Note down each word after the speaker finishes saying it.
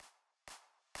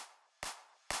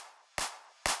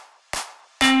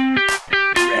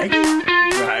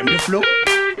floor?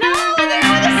 No, they're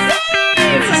the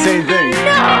same! It's the same thing.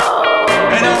 No!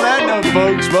 And on that note,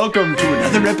 folks, welcome to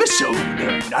another episode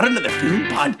of Not Another Film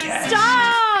Podcast.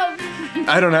 Stop!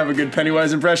 I don't have a good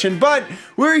Pennywise impression, but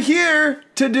we're here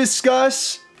to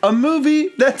discuss a movie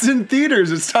that's in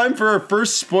theaters. It's time for our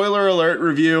first spoiler alert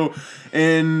review.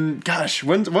 And gosh,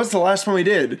 what's the last one we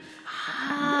did?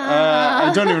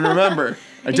 I don't even remember.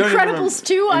 Incredibles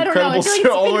 2? I don't know. I Incredibles feel like 2 it's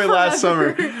all the been way last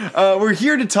forever. summer. We're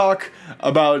here to talk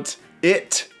about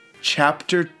It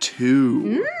Chapter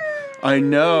 2. I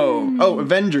know. Oh,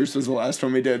 Avengers was the last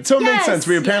one we did. So it makes Yes, sense.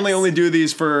 We apparently yes. only do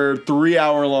these for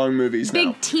 3-hour-long movies now.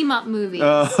 Big team-up movies.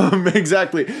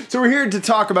 Exactly. So we're here to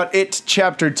talk about It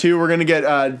Chapter 2. We're going to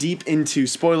get deep into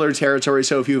spoiler territory.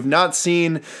 So if you have not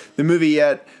seen the movie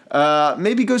yet,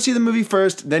 maybe go see the movie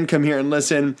first, then come here and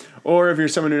listen. Or if you're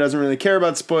someone who doesn't really care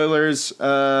about spoilers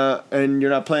and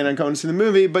you're not planning on going to see the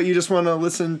movie, but you just want to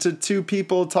listen to two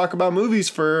people talk about movies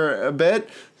for a bit,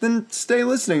 then stay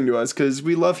listening to us because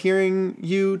we love hearing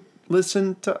you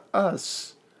listen to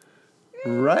us.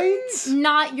 Right?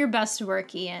 Not your best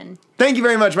work, Ian. Thank you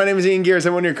very much. My name is Ian Gears.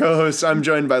 I'm one of your co-hosts. I'm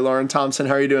joined by Lauren Thompson.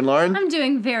 How are you doing, Lauren? I'm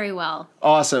doing very well.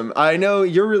 Awesome. I know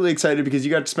you're really excited because you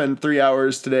got to spend 3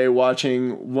 hours today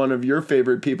watching one of your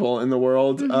favorite people in the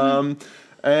world.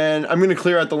 And I'm going to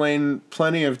clear out the lane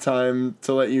plenty of time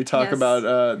to let you talk Yes.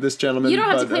 about this gentleman. You don't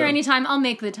have to but, clear any time. I'll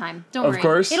make the time. Don't worry. Of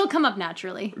course. It'll come up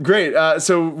naturally. Great.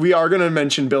 So we are going to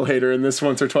mention Bill Hader in this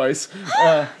once or twice.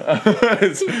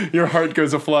 Your heart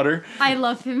goes aflutter. I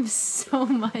love him so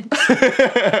much.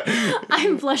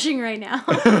 I'm blushing right now.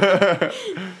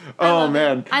 Oh,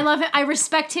 man. I love him. I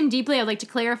respect him deeply. I'd like to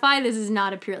clarify, this is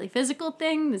not a purely physical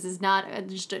thing. This is not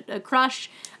just a crush.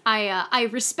 I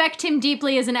respect him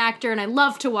deeply as an actor, and I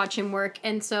love to watch him work.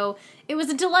 And so it was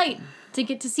a delight to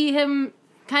get to see him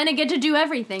kind of get to do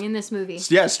everything in this movie.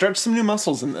 Yeah, stretch some new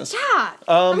muscles in this. Yeah,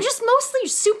 I'm just mostly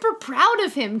super proud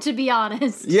of him, to be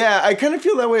honest. Yeah, I kind of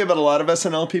feel that way about a lot of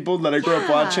SNL people that I grew up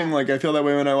Yeah. watching. Like, I feel that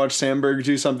way when I watch Sandberg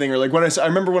do something, or like when I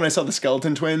remember when I saw the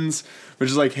Skeleton Twins, which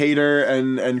is like Hader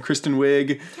and Kristen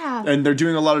Wiig, Yeah. and they're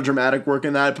doing a lot of dramatic work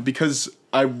in that. But because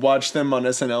I watched them on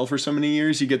SNL for so many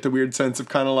years, you get the weird sense of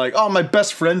kind of like, oh, my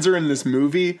best friends are in this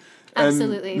movie, and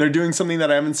Absolutely. they're doing something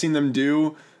that I haven't seen them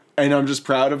do, and I'm just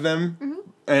proud of them.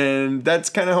 And that's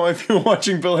kind of how I feel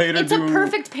watching Bill Hader It's do. a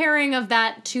perfect pairing of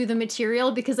that to the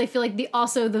material, because I feel like the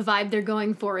vibe they're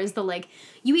going for is the like,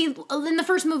 in the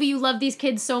first movie you love these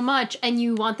kids so much and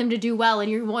you want them to do well and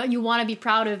you want to be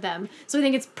proud of them. So I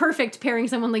think it's perfect pairing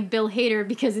someone like Bill Hader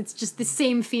because it's just the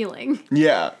same feeling.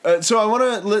 Yeah. So I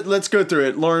want to let's go through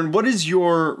it. Lauren, what is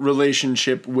your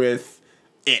relationship with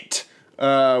it?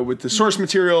 With the source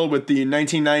material, with the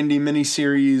 1990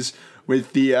 miniseries,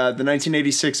 with the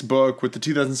 1986 book, with the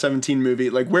 2017 movie?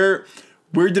 Like, where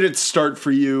did it start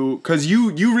for you? Because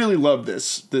you really love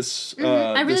this.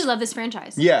 I really love this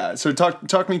franchise. Yeah. So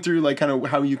talk me through like kind of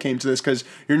how you came to this, because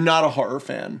you're not a horror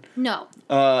fan. No.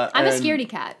 I'm a scaredy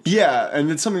cat. Yeah, and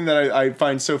it's something that I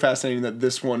find so fascinating that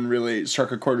this one really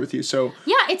struck a chord with you. So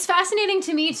Yeah, it's fascinating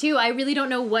to me too. I really don't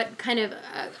know what kind of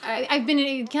I've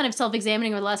been kind of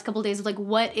self-examining over the last couple of days of like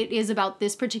what it is about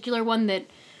this particular one that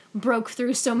broke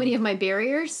through so many of my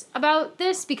barriers about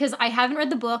this, because I haven't read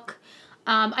the book.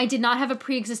 I did not have a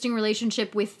pre-existing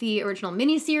relationship with the original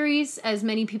miniseries, as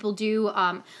many people do.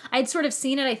 I'd sort of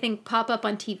seen it, I think, pop up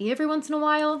on TV every once in a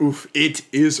while. oof, it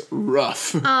is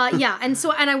rough. Yeah, and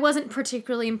I wasn't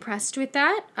particularly impressed with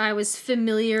that. I was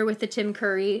familiar with the Tim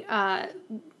Curry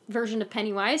version of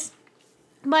Pennywise,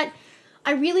 but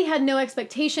I really had no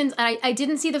expectations. I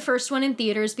didn't see the first one in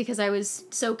theaters because I was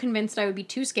so convinced I would be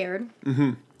too scared.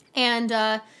 Mm-hmm.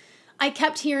 And I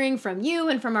kept hearing from you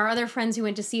and from our other friends who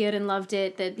went to see it and loved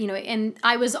it that, and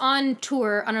I was on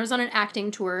tour, and I was on an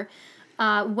acting tour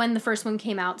when the first one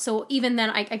came out. So even then,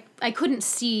 I couldn't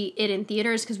see it in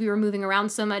theaters because we were moving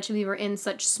around so much and we were in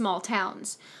such small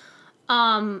towns.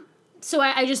 So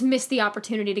I just missed the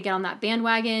opportunity to get on that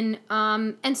bandwagon.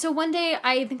 And so one day,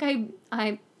 I think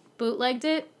I bootlegged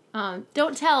it.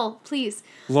 Don't tell, please.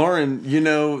 Lauren, you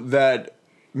know that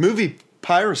movie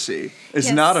piracy is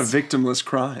Yes. not a victimless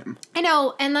crime. I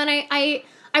know, and then I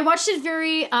watched it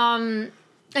very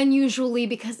unusually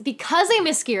because I'm a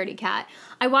scaredy cat.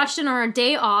 I watched it on our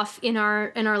day off in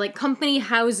our like company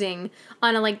housing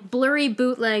on a like blurry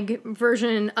bootleg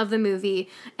version of the movie,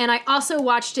 and I also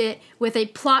watched it with a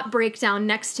plot breakdown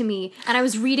next to me, and I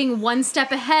was reading one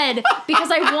step ahead because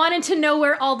I wanted to know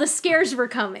where all the scares were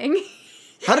coming.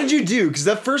 How did you do? Because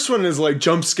that first one is like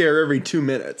jump scare every 2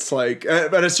 minutes. Like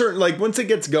at a certain, like once it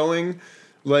gets going,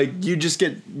 Like, you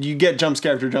get jump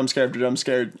scare after jump scare after jump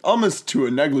scare, almost to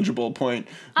a negligible point.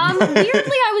 Weirdly,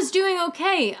 I was doing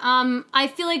okay. I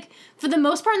feel like for the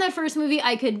most part in that first movie,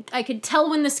 I could tell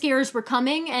when the scares were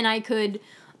coming, and I could,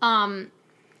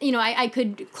 I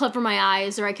could cover my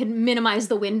eyes, or I could minimize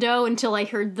the window until I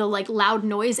heard the, like, loud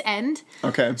noise end.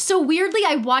 Okay. So weirdly,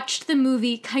 I watched the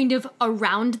movie kind of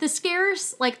around the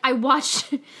scares. Like, I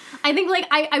watched, I think, like,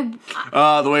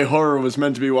 the way horror was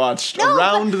meant to be watched. No,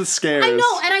 around the scares. I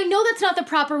know, and I know that's not the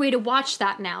proper way to watch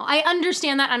that now. I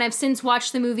understand that, and I've since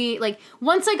watched the movie. Like,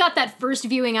 once I got that first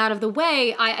viewing out of the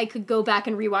way, I could go back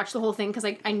and rewatch the whole thing, because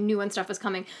I knew when stuff was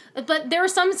coming. But there were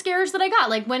some scares that I got,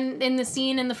 like when in the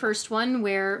scene in the first one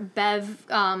where Bev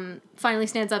finally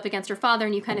stands up against her father,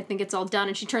 and you kind of think it's all done,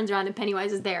 and she turns around and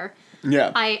Pennywise is there.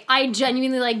 Yeah. I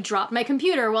genuinely, like, dropped my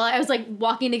computer while I was, like,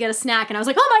 walking to get a snack, and I was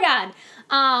like, oh my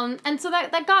god! And so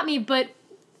that got me, but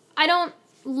I don't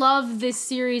love this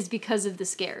series because of the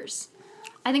scares.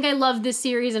 I think I love this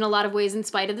series in a lot of ways in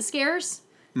spite of the scares.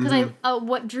 Because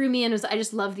what drew me in was I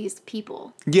just love these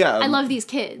people. Yeah. I love these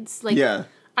kids. Like, yeah.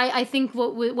 I think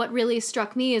what really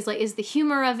struck me is the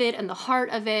humor of it and the heart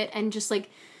of it, and just, like,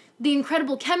 the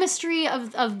incredible chemistry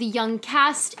of the young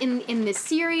cast in this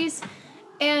series,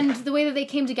 and the way that they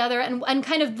came together, and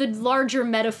kind of the larger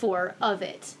metaphor of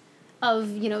it,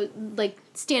 of, like,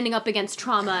 standing up against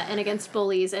trauma and against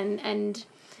bullies, and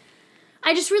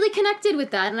I just really connected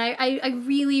with that, and I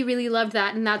really, really loved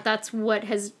that, and that's what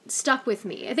has stuck with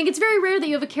me. I think it's very rare that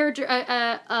you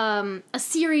have a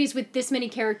series with this many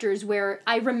characters where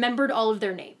I remembered all of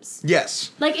their names. Yes.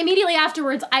 Like, immediately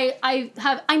afterwards,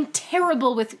 I'm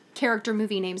terrible with character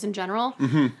movie names in general.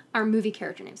 Mm-hmm. Or movie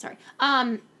character names, sorry.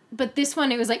 But this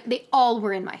one, it was like, they all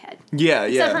were in my head. Yeah,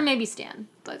 Except for maybe Stan,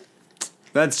 but...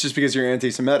 That's just because you're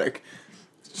anti-Semitic.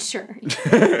 Sure.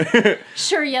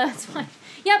 Sure, yeah, that's fine.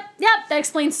 Yep, that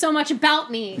explains so much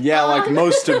about me. Yeah, like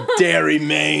most of Derry,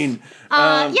 Maine.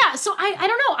 Yeah, so I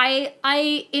don't know.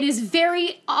 It is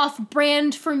very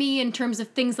off-brand for me in terms of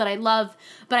things that I love,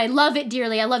 but I love it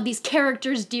dearly. I love these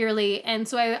characters dearly, and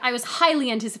so I was highly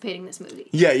anticipating this movie.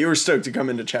 Yeah, you were stoked to come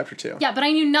into chapter 2. Yeah, but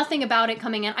I knew nothing about it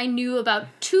coming in. I knew about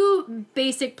 2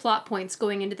 basic plot points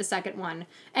going into the second one,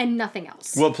 and nothing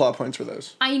else. What plot points were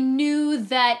those? I knew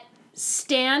that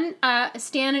Stan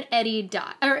and Eddie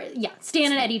died.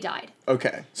 Stan and Eddie died.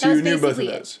 Okay, so you knew both of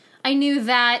those. I knew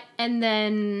that, and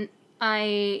then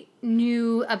I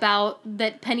knew about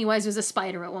that Pennywise was a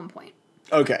spider at one point.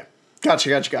 Okay.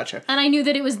 Gotcha. And I knew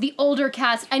that it was the older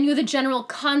cast. I knew the general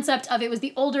concept of it was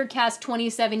the older cast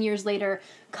 27 years later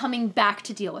coming back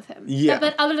to deal with him. Yeah.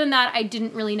 But other than that, I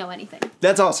didn't really know anything.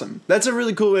 That's awesome. That's a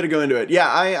really cool way to go into it. Yeah,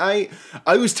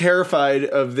 I was terrified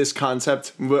of this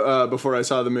concept before I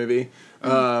saw the movie.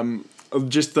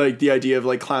 Just like the idea of,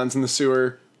 like, clowns in the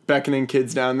sewer beckoning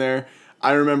kids down there.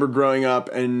 I remember growing up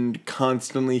and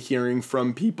constantly hearing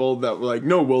from people that were like,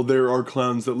 no, well, there are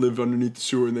clowns that live underneath the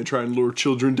sewer and they try and lure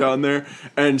children down there.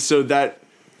 And so that,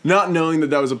 not knowing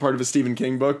that was a part of a Stephen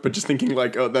King book, but just thinking,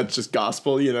 like, oh, that's just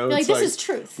gospel, you know? Like, this is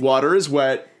truth. Water is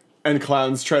wet and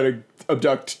clowns try to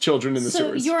abduct children in the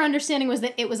sewers. So your understanding was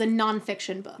that it was a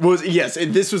nonfiction book. Yes,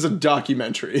 this was a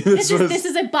documentary. This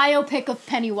is a biopic of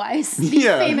Pennywise, the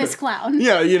famous clown.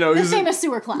 Yeah, the famous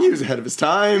sewer clown. He was ahead of his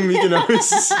time. He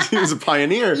was a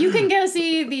pioneer. You can go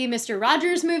see the Mr.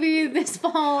 Rogers movie this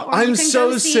fall. Or I'm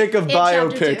so sick of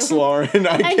biopics, Lauren.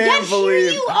 I can't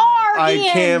believe you are. I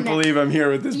can't believe I'm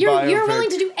here with this biopic. You're willing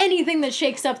to do anything that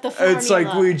shakes up the formula. It's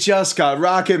like, we just got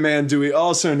Rocket Man. Do we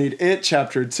also need It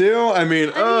Chapter 2? I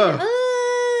mean,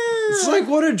 it's like,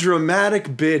 what a dramatic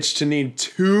bitch to need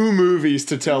 2 movies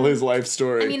to tell his life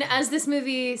story. I mean, as this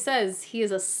movie says, he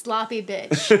is a sloppy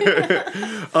bitch.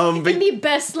 In the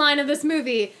best line of this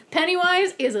movie,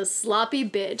 Pennywise is a sloppy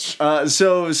bitch.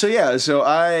 So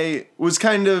I was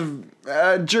kind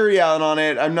of jury out on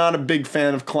it. I'm not a big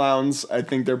fan of clowns. I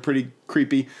think they're pretty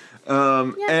creepy.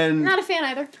 And not a fan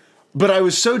either. But I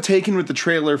was so taken with the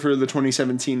trailer for the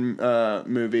 2017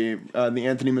 movie, the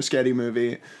Anthony Muschietti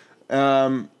movie.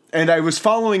 And I was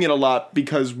following it a lot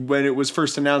because when it was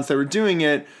first announced they were doing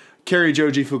it, Cary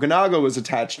Joji Fukunaga was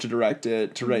attached to write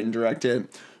and direct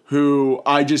it, who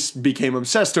I just became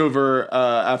obsessed over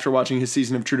after watching his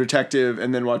season of True Detective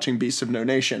and then watching Beasts of No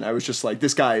Nation. I was just like,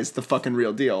 this guy is the fucking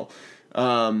real deal.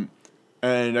 And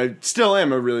I still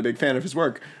am a really big fan of his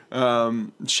work.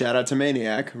 Shout out to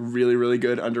Maniac. Really, really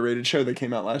good, underrated show that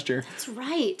came out last year. That's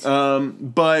right.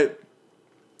 But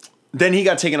then he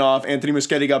got taken off. Anthony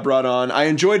Muschietti got brought on. I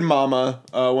enjoyed Mama,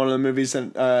 one of the movies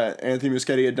that Anthony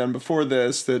Muschietti had done before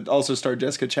this that also starred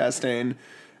Jessica Chastain.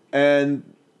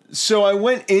 And so I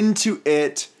went into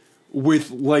it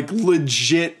with like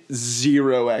legit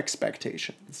zero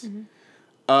expectations.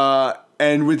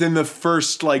 And within the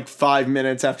first like 5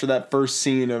 minutes after that first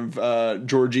scene of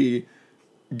Georgie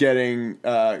getting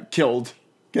killed,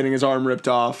 getting his arm ripped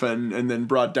off and then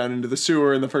brought down into the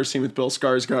sewer, in the first scene with Bill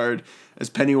Skarsgård as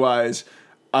Pennywise,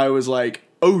 I was like,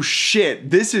 oh shit,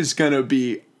 this is gonna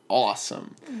be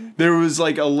awesome. There was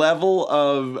like a level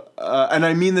of, and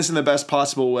I mean this in the best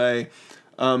possible way,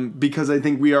 because I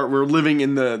think we're living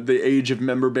in the age of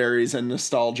member berries and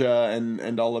nostalgia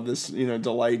and all of this,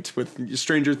 delight with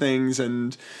Stranger Things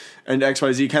and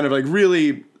XYZ, kind of like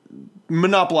really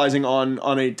monopolizing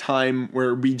on a time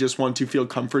where we just want to feel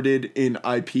comforted in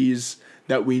IPs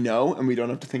that we know and we don't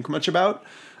have to think much about.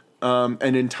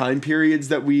 And in time periods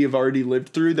that we have already lived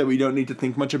through that we don't need to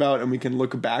think much about and we can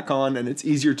look back on, and it's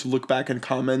easier to look back and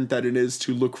comment than it is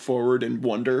to look forward and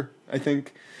wonder, I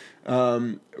think.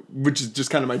 Which is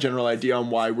just kind of my general idea on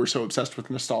why we're so obsessed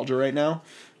with nostalgia right now.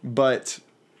 But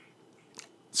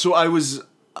so I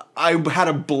had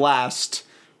a blast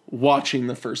watching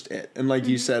the first It, and like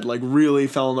you said, like really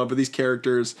fell in love with these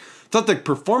characters. Thought the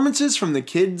performances from the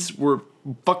kids were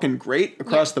fucking great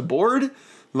across the board.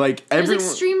 Like everyone, it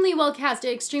was extremely well cast,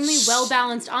 extremely well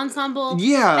balanced ensemble.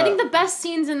 Yeah, I think the best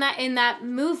scenes in that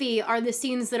movie are the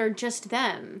scenes that are just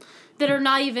them, that are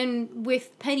not even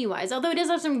with Pennywise. Although it does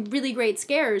have some really great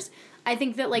scares, I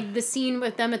think that like the scene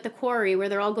with them at the quarry where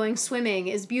they're all going swimming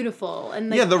is beautiful. And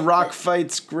like, the rock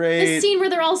fight's great. The scene where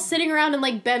they're all sitting around and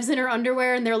like Bev's in her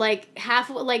underwear and they're like half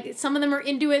like some of them are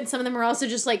into it, and some of them are also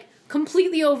just like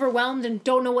completely overwhelmed and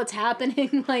don't know what's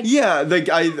happening. Like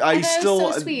I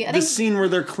still so sweet. The scene where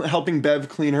they're helping Bev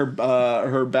clean her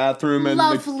bathroom and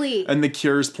lovely. and the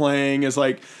Cure's playing is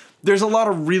like, there's a lot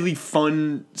of really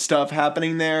fun stuff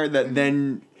happening there that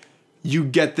then you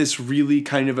get this really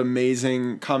kind of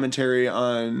amazing commentary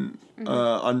on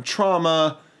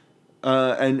trauma.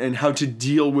 And how to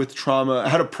deal with trauma,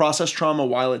 how to process trauma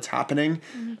while it's happening,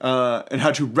 and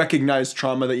how to recognize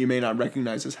trauma that you may not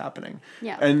recognize as happening.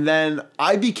 Yeah. And then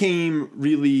I became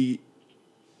really,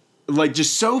 like,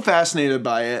 just so fascinated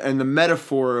by it and the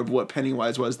metaphor of what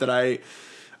Pennywise was that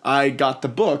I got the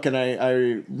book and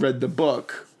I read the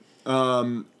book,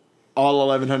 all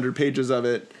 1,100 pages of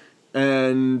it,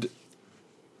 and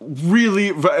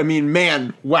really, I mean,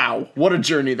 man, wow, what a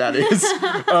journey that is.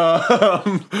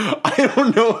 I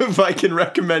don't know if I can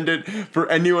recommend it for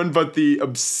anyone but the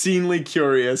obscenely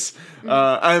curious.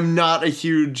 I'm not a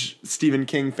huge Stephen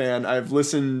King fan. I've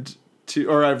read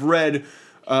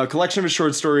a collection of his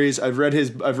short stories. I've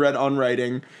read On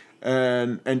Writing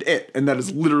and It, and that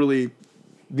is literally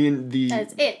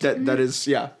That's it. That is,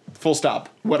 full stop,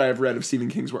 what I have read of Stephen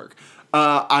King's work.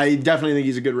 I definitely think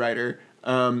he's a good writer.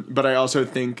 But I also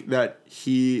think that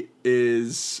he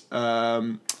is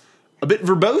a bit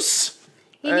verbose.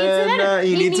 He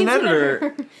needs an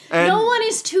editor. And no one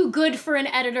is too good for an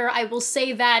editor. I will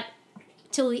say that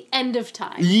till the end of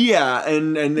time. Yeah,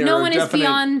 and there no are one is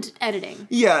beyond editing.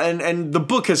 Yeah, and the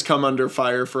book has come under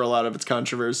fire for a lot of its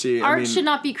controversy. Art should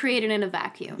not be created in a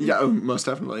vacuum. Yeah, most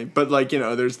definitely. But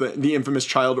there's the infamous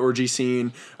child orgy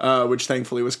scene, which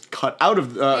thankfully was cut out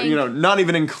of, not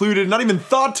even included, not even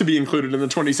thought to be included in the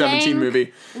 2017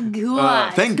 movie.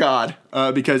 God. Thank God,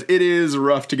 because it is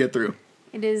rough to get through.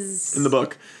 It is in the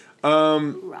book.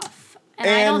 Rough. And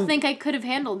I don't think I could have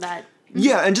handled that.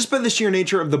 Yeah, and just by the sheer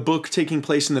nature of the book taking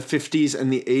place in the 50s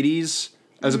and the 80s,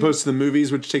 as opposed to the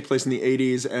movies, which take place in the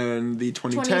 80s and the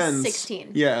 2010s.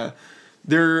 2016. Yeah.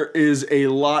 There is a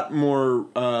lot more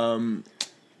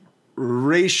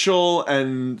racial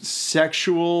and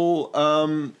sexual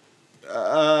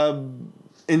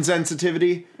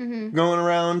insensitivity going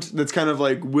around that's kind of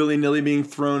like willy-nilly being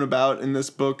thrown about in this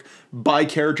book by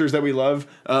characters that we love.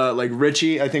 Like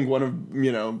Richie, I think one of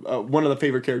the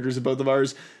favorite characters of both of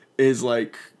ours is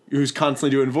like, who's constantly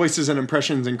doing voices and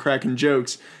impressions and cracking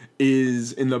jokes,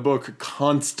 is in the book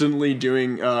constantly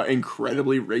doing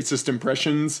incredibly racist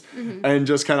impressions and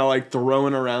just kind of like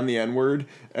throwing around the N-word.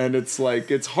 And it's like,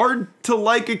 it's hard to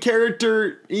like a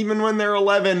character even when they're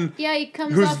 11. Yeah, he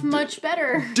comes off much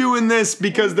better doing this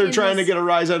because they're trying to get a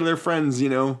rise out of their friends,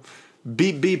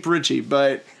 Beep, beep, Richie.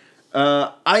 But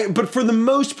but for the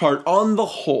most part, on the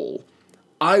whole,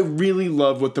 I really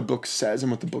love what the book says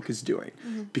and what the book is doing.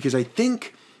 Because I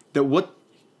think that what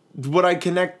I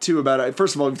connect to about it,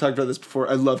 first of all, we've talked about this before,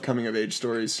 I love coming-of-age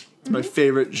stories. It's my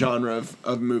favorite genre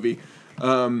of movie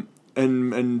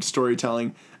and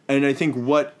storytelling. And I think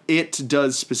what it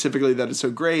does specifically that is so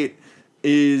great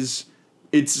is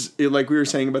like we were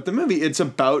saying about the movie, it's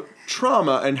about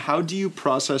trauma and how do you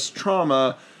process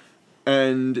trauma,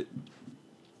 and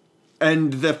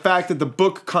the fact that the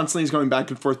book constantly is going back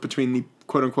and forth between the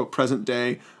quote unquote present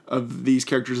day of these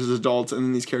characters as adults and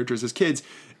then these characters as kids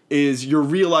is you're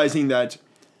realizing that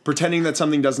pretending that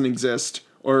something doesn't exist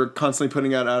or constantly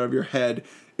putting it out of your head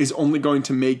is only going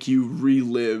to make you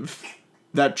relive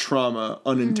that trauma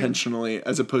unintentionally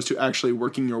as opposed to actually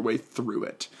working your way through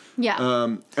it.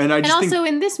 Yeah. And I just also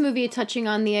in this movie, touching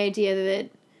on the idea that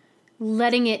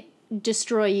letting it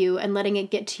destroy you and letting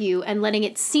it get to you and letting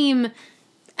it seem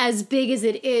as big as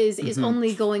it is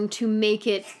only going to make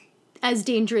it as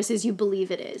dangerous as you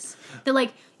believe it is. That,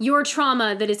 like, your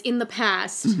trauma that is in the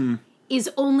past is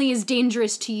only as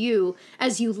dangerous to you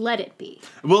as you let it be.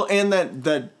 Well, and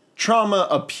that trauma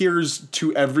appears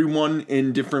to everyone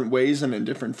in different ways and in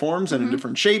different forms and in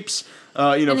different shapes.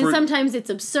 Sometimes it's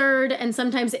absurd, and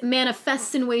sometimes it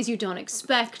manifests in ways you don't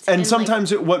expect. And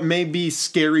sometimes what may be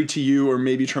scary to you or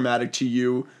maybe traumatic to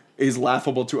you is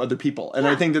laughable to other people. And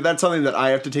I think that that's something that I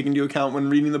have to take into account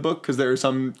when reading the book, because there are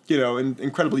some,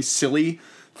 incredibly silly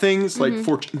things like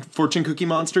fortune cookie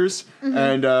monsters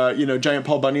and, giant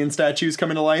Paul Bunyan statues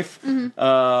coming to life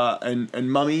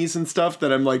and mummies and stuff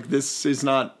that I'm like, this is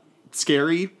not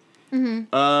scary.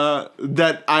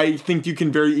 That I think you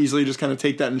can very easily just kind of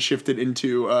take that and shift it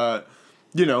into,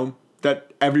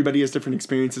 that everybody has different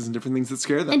experiences and different things that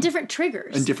scare them. And different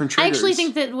triggers. I actually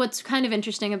think that what's kind of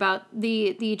interesting about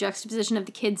the juxtaposition of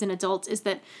the kids and adults is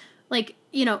that, like,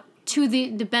 to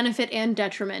the benefit and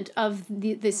detriment of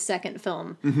this second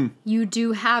film, you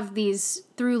do have these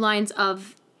through lines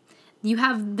of, you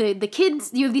have the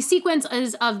kids, you have these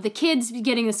sequences of the kids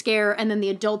getting a scare and then the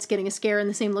adults getting a scare in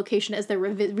the same location as they're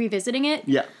revisiting it.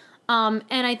 Yeah.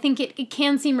 And I think it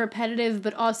can seem repetitive,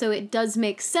 but also it does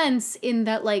make sense in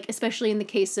that, like, especially in the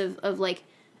case of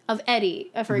Eddie,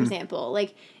 for example,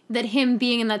 like, that him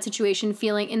being in that situation,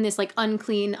 feeling in this, like,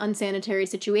 unclean, unsanitary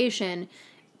situation,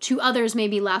 to others may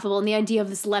be laughable, and the idea of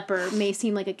this leper may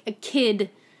seem like a kid,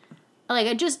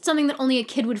 like, just something that only a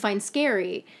kid would find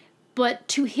scary. But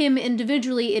to him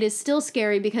individually, it is still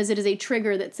scary because it is a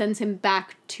trigger that sends him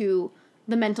back to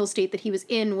the mental state that he was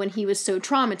in when he was so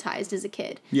traumatized as a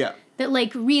kid. Yeah. That,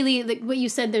 like, really, like, what you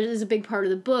said, there is a big part of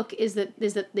the book is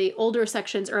that the older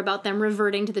sections are about them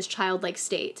reverting to this childlike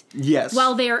state. Yes.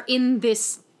 While they are in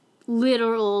this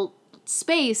literal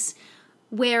space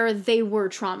where they were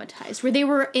traumatized, where they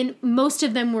were most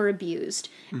of them were abused.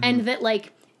 And that,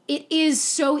 like, it is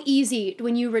so easy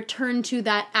when you return to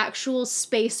that actual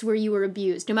space where you were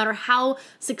abused, no matter how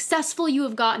successful you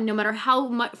have gotten, no matter how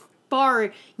much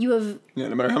far you have,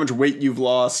 no matter how much weight you've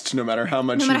lost, no matter how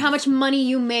much money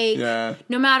you make,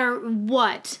 no matter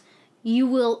what, you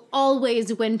will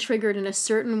always, when triggered in a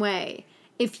certain way,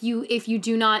 if you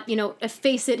do not,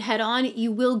 face it head on,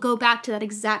 you will go back to that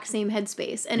exact same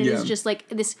headspace. And it is just like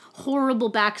this horrible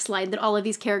backslide that all of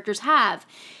these characters have.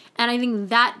 And I think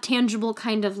that tangible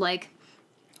kind of, like,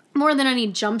 more than any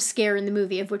jump scare in the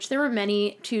movie, of which there were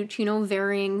many to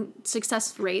varying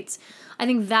success rates, I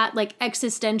think that, like,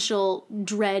 existential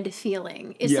dread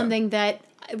feeling is something that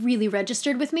really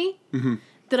registered with me,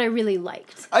 that I really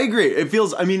liked. I agree. It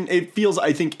feels,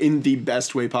 I think, in the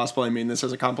best way possible. I mean this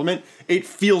as a compliment. It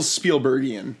feels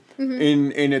Spielbergian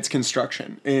in its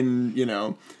construction.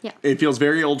 It feels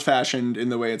very old-fashioned in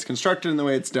the way it's constructed and the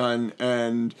way it's done.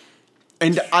 And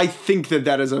I think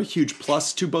that is a huge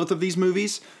plus to both of these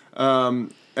movies.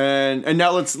 And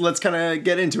now let's kind of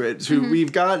get into it. So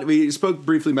we spoke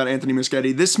briefly about Anthony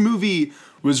Muschietti. This movie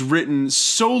was written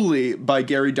solely by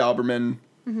Gary Dauberman.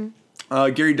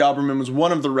 Gary Dauberman was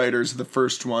one of the writers of the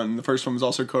first one. The first one was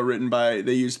also co-written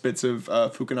they used bits of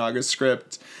Fukunaga's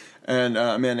script and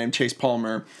a man named Chase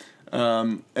Palmer.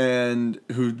 And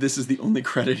this is the only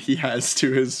credit he has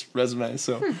to his resume,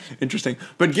 so interesting.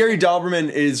 But Gary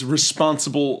Dauberman is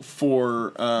responsible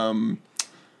for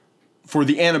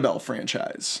the Annabelle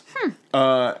franchise,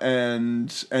 and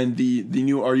the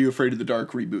new Are You Afraid of the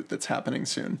Dark reboot that's happening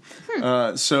soon.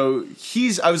 So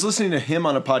I was listening to him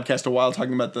on a podcast a while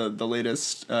talking about the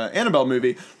latest Annabelle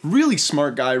movie. Really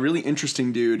smart guy, really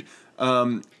interesting dude,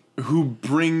 who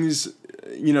brings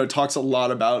talks a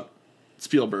lot about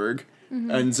Spielberg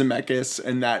and Zemeckis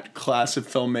and that class of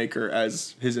filmmaker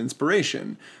as his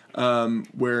inspiration,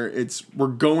 where we're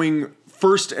going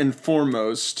first and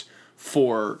foremost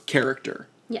for character.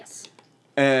 Yes.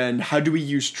 And how do we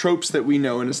use tropes that we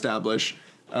know and establish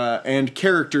and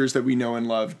characters that we know and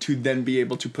love to then be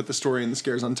able to put the story and the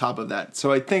scares on top of that.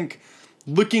 So I think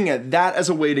looking at that as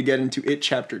a way to get into It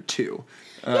Chapter 2.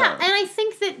 Yeah, and I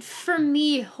think that for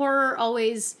me, horror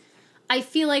always, I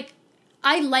feel like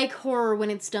I like horror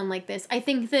when it's done like this. I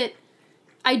think that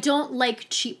I don't like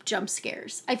cheap jump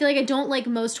scares. I feel like I don't like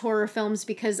most horror films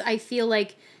because I feel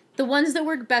like the ones that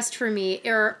work best for me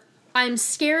are I'm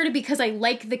scared because I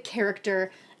like the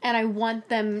character and I want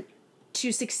them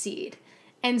to succeed.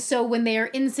 And so when they are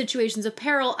in situations of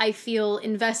peril, I feel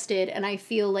invested and I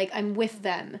feel like I'm with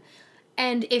them.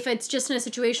 And if it's just in a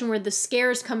situation where the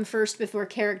scares come first before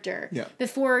character,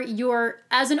 before your,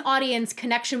 as an audience,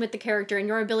 connection with the character and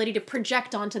your ability to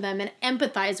project onto them and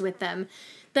empathize with them,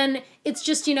 then it's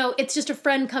just, it's just a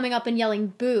friend coming up and yelling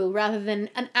boo rather than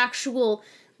an actual,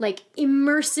 like,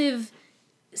 immersive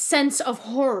sense of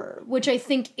horror, which I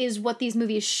think is what these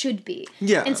movies should be.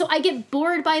 Yeah. And so I get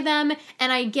bored by them,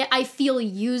 and I feel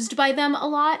used by them a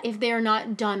lot if they're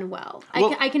not done well.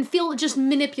 I can feel just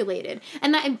manipulated.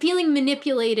 And that feeling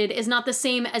manipulated is not the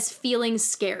same as feeling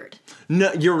scared.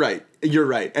 No, you're right. You're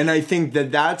right. And I think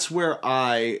that that's where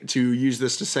to use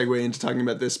this to segue into talking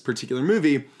about this particular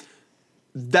movie,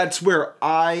 that's where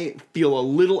I feel a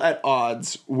little at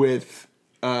odds with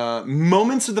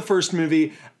moments of the first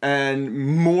movie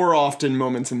and more often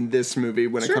moments in this movie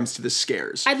when it comes to the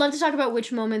scares. I'd love to talk about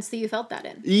which moments that you felt that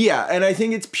in. Yeah, and I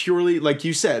think it's purely, like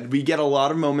you said, we get a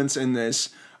lot of moments in this.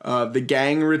 The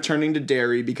gang returning to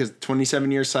Derry because the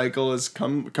 27-year cycle has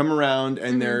come around,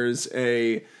 and there's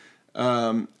a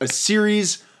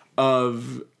series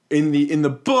of in the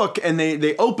book, and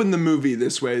they open the movie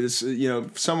this way. This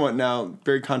somewhat now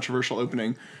very controversial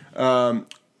opening.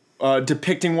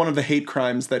 Depicting one of the hate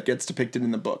crimes that gets depicted in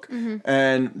the book.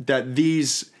 And that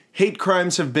these hate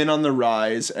crimes have been on the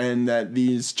rise and that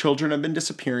these children have been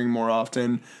disappearing more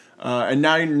often. And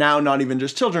now not even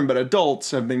just children, but adults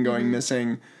have been going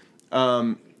missing.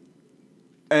 And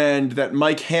that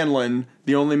Mike Hanlon,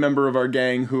 the only member of our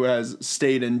gang who has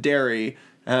stayed in Derry,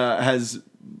 has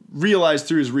realized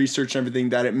through his research and everything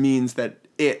that it means that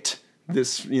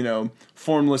this,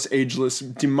 formless, ageless,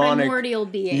 demonic... Primordial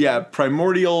being. Yeah,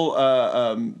 primordial,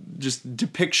 just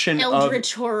depiction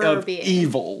Eldritch horror being.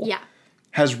 Evil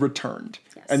has returned.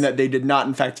 Yes. And that they did not,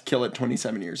 in fact, kill it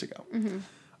 27 years ago.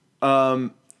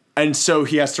 And so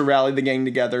he has to rally the gang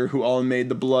together, who all made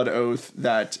the blood oath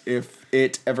that if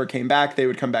it ever came back, they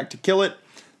would come back to kill it,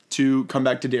 to come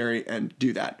back to Derry and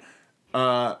do that.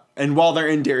 And while they're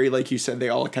in Derry, like you said, they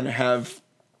all kind of have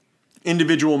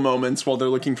individual moments while they're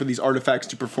looking for these artifacts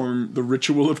to perform the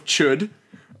ritual of Chud.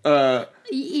 Yeah,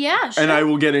 sure. And I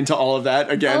will get into all of that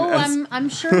again. Oh, I'm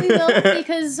sure we will,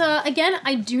 because, again,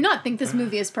 I do not think this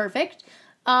movie is perfect.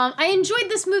 I enjoyed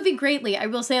this movie greatly. I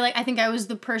will say, I think I was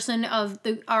the person of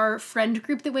our friend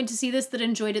group that went to see this that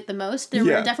enjoyed it the most. There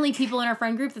were definitely people in our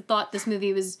friend group that thought this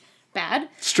movie was bad.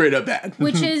 Straight up bad.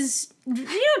 Which is,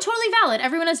 totally valid.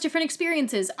 Everyone has different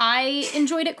experiences. I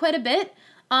enjoyed it quite a bit.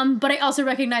 But I also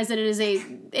recognize that it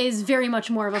is very much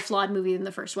more of a flawed movie than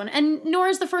the first one. And nor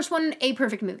is the first one a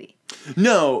perfect movie.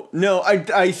 No.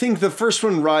 I think the first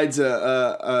one rides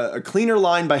a cleaner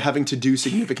line by having to do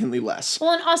significantly less.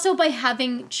 Well, and also by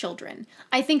having children.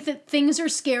 I think that things are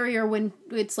scarier when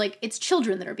it's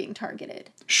children that are being targeted.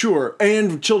 Sure.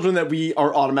 And children that we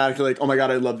are automatically like, oh my God,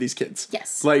 I love these kids.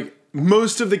 Yes. Like,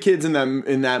 most of the kids in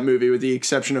that movie, with the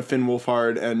exception of Finn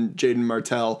Wolfhard and Jaden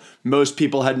Martell, most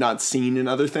people had not seen in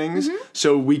other things.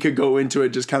 So we could go into it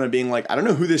just kind of being like, I don't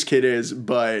know who this kid is,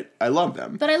 but I love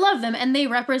them. But I love them, and they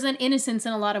represent innocence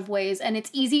in a lot of ways, and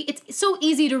it's so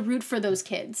easy to root for those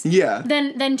kids. Yeah.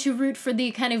 Than to root for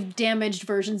the kind of damaged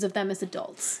versions of them as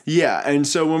adults. Yeah, and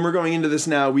so when we're going into this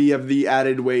now, we have the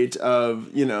added weight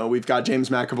of, we've got James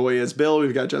McAvoy as Bill,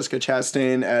 we've got Jessica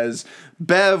Chastain as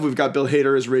Bev, we've got Bill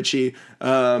Hader as Richie,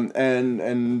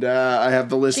 and I have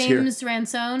the list here. James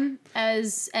Ransone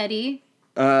as Eddie.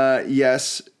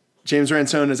 Yes. James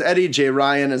Ransone as Eddie, Jay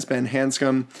Ryan as Ben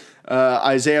Hanscom,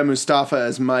 Isaiah Mustafa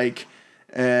as Mike,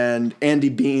 and Andy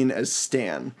Bean as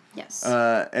Stan. Yes.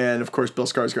 And of course, Bill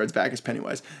Skarsgård's back as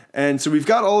Pennywise. And so we've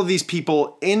got all of these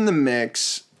people in the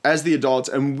mix as the adults,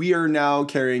 and we are now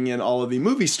carrying in all of the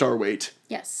movie star weight.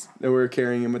 Yes. That we're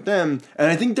carrying in with them. And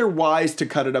I think they're wise to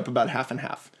cut it up about half and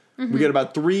half. We get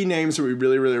about 3 names that we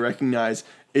really, really recognize.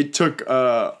 It took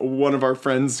one of our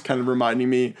friends kind of reminding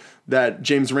me that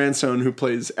James Ransone, who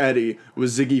plays Eddie,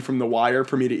 was Ziggy from The Wire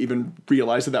for me to even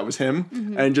realize that was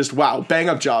him. And just, wow, bang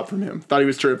up job from him. Thought he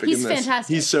was terrific in this. He's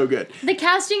fantastic. He's so good. The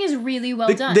casting is really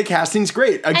well done. The casting's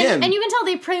great. Again. And you can tell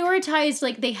they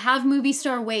prioritized, they have movie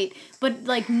star weight, but,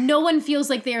 no one feels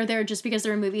like they are there just because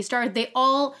they're a movie star. They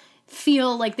all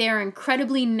feel like they are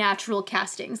incredibly natural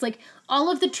castings. All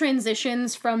of the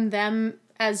transitions from them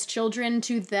as children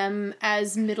to them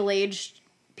as middle-aged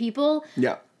people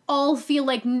all feel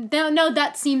like, no,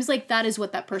 that seems like that is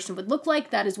what that person would look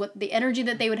like. That is what the energy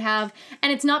that they would have.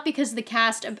 And it's not because the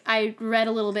cast, I read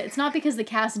a little bit, it's not because the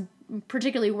cast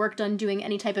particularly worked on doing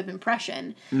any type of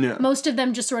impression. No. Most of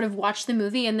them just sort of watched the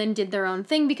movie and then did their own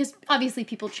thing, because obviously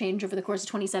people change over the course of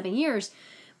 27 years.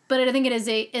 But I think it is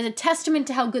a testament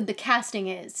to how good the casting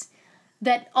is,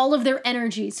 that all of their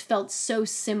energies felt so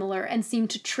similar and seemed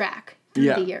to track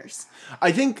through the years.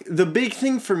 I think the big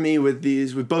thing for me with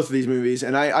both of these movies,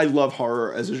 and I love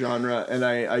horror as a genre, and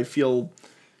I feel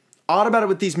odd about it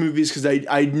with these movies because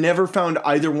I never found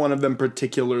either one of them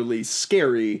particularly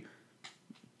scary,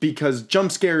 because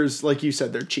jump scares, like you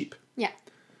said, they're cheap. Yeah.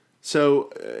 So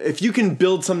if you can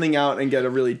build something out and get a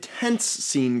really tense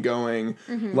scene going,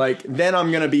 like, then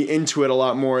I'm gonna be into it a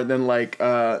lot more than like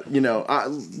I'll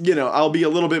be a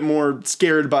little bit more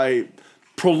scared by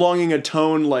prolonging a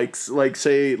tone like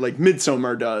say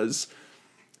Midsommar does,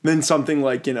 than something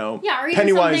like, or even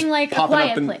Pennywise something like A popping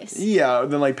Quiet up in, Place. Yeah,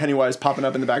 than like Pennywise popping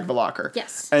up in the back of a locker.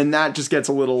 Yes. And that just gets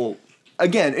a little,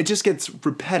 again, it just gets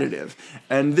repetitive.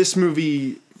 And this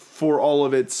movie, for all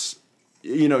of its,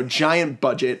 giant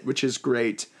budget, which is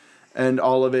great, and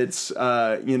all of its,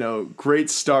 great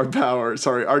star power.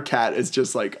 Sorry, our cat is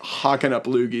just like hawking up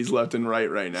loogies left and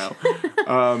right now.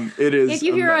 It is. If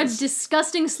you hear a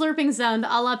disgusting slurping sound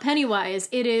a la Pennywise,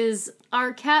 it is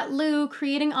our cat Lou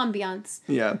creating ambiance.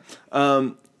 Yeah.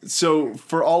 So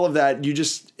for all of that,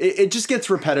 it just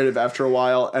gets repetitive after a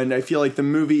while, and I feel like the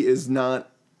movie is not.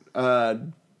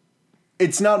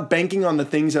 It's not banking on the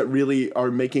things that really are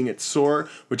making it soar,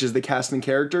 which is the cast and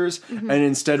characters, and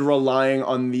instead relying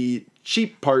on the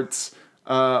cheap parts,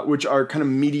 which are kind of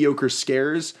mediocre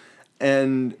scares,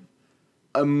 and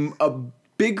a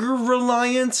bigger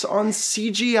reliance on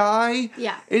CGI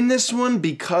in this one,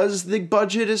 because the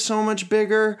budget is so much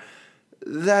bigger,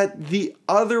 that the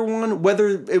other one, whether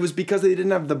it was because they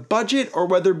didn't have the budget or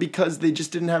whether because they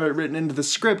just didn't have it written into the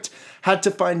script, had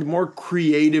to find more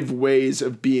creative ways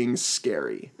of being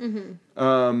scary.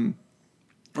 Or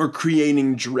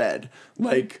creating dread.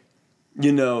 Like,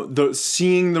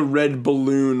 seeing the red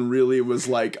balloon really was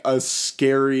like a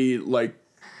scary, like,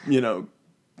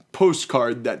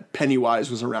 postcard that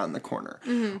Pennywise was around the corner,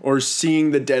 or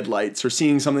seeing the deadlights, or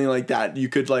seeing something like that. You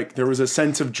could, like, there was a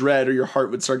sense of dread, or your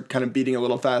heart would start kind of beating a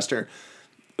little faster.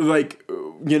 Like,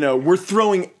 we're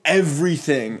throwing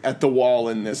everything at the wall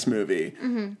in this movie.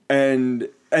 And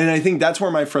I think that's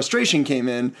where my frustration came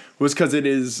in, was because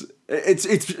it's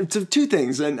two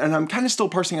things, and I'm kind of still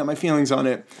parsing out my feelings on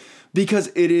it,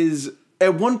 because it is,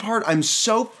 at one part, I'm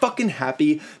so fucking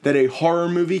happy that a horror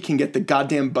movie can get the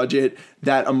goddamn budget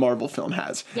that a Marvel film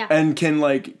has. Yeah. And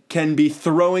can be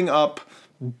throwing up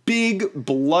big,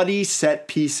 bloody set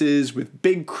pieces with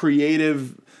big,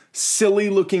 creative,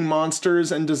 silly-looking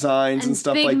monsters and designs and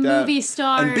stuff like that.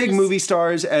 And big movie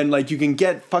stars. And, like, you can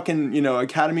get fucking,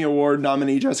 Academy Award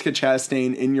nominee Jessica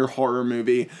Chastain in your horror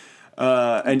movie.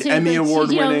 And Emmy Award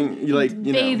winning,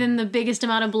 bathe in the biggest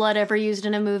amount of blood ever used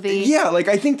in a movie. Yeah, like,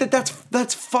 I think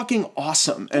that's fucking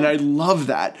awesome, and I love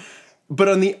that. But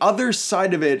on the other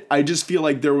side of it, I just feel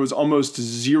like there was almost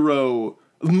zero,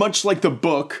 much like the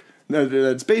book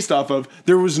that's based off of,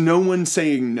 there was no one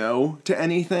saying no to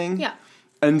anything. Yeah.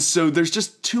 And so there's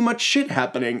just too much shit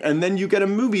happening, and then you get a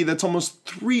movie that's almost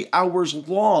 3 hours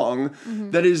long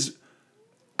that is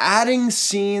adding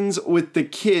scenes with the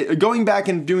kid, going back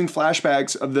and doing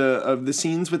flashbacks of the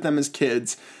scenes with them as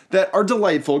kids that are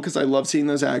delightful, because I love seeing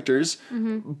those actors,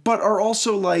 but are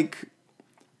also like,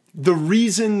 the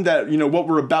reason that, what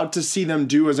we're about to see them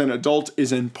do as an adult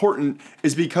is important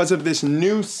is because of this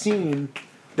new scene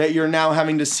that you're now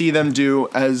having to see them do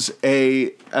as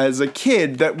a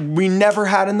kid that we never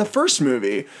had in the first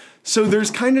movie. So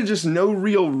there's kind of just no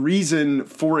real reason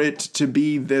for it to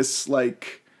be this,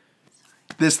 like,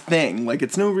 this thing. Like,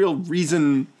 it's no real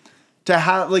reason to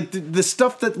have, like, the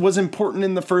stuff that was important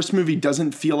in the first movie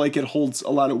doesn't feel like it holds a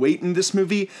lot of weight in this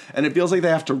movie, and it feels like they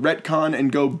have to retcon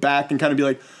and go back and kind of be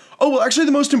like, oh, well, actually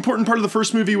the most important part of the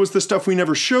first movie was the stuff we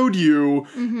never showed you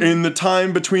in the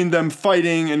time between them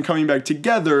fighting and coming back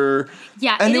together.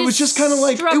 Yeah, and it was just kind of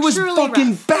like, it was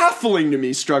fucking baffling to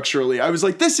me structurally. I was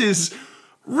like, this is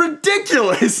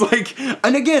ridiculous. Like,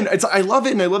 and again, I love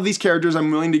it, and I love these characters. I'm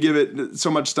willing to give it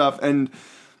so much stuff, and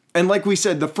like we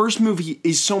said, the first movie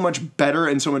is so much better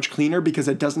and so much cleaner because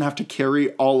it doesn't have to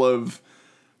carry all of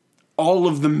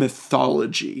the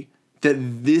mythology that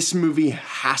this movie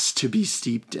has to be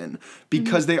steeped in,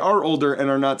 because they are older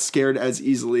and are not scared as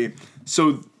easily.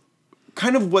 So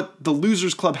kind of what the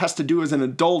Losers Club has to do as an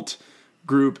adult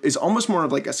group is almost more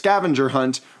of like a scavenger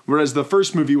hunt, whereas the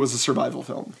first movie was a survival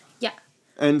film. Yeah.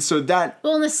 And so that...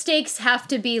 Well, and the stakes have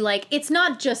to be, like, it's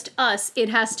not just us. It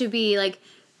has to be, like,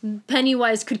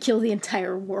 Pennywise could kill the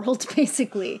entire world,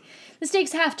 basically. the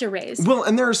stakes have to raise. Well,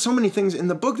 and there are so many things in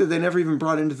the book that they never even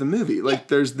brought into the movie. Like,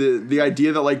 there's the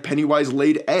idea that, like, Pennywise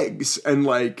laid eggs, and,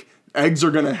 like, eggs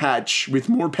are gonna hatch with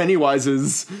more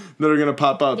Pennywises that are gonna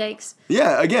pop up. Yikes.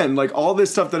 Yeah, again, like, all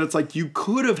this stuff that it's like, you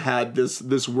could have had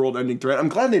this world-ending threat. I'm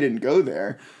glad they didn't go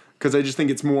there, because I just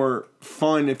think it's more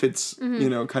fun if it's, you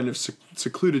know, kind of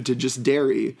secluded to just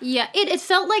Derry. Yeah, it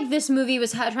felt like this movie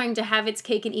was trying to have its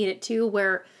cake and eat it too,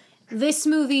 where this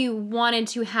movie wanted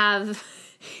to have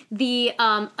the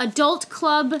adult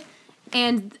club,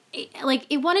 and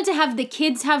it wanted to have the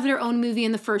kids have their own movie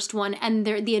in the first one, and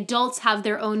the adults have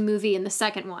their own movie in the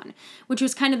second one, which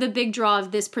was kind of the big draw of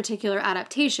this particular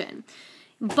adaptation.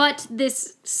 But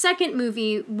this second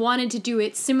movie wanted to do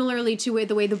it similarly to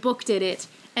the way the book did it,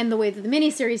 and the way that the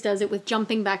miniseries does it, with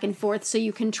jumping back and forth, so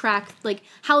you can track like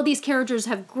how these characters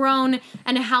have grown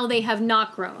and how they have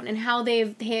not grown, and how they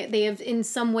have in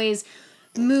some ways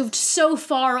moved so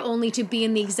far only to be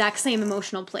in the exact same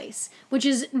emotional place, which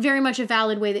is very much a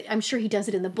valid way that I'm sure he does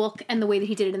it in the book and the way that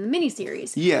he did it in the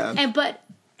miniseries. Yeah. But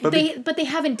they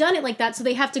haven't done it like that, so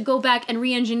they have to go back and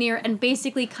re-engineer and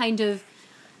basically kind of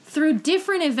through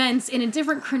different events in a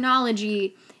different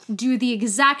chronology do the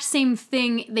exact same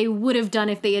thing they would have done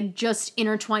if they had just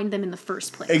intertwined them in the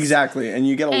first place. Exactly, and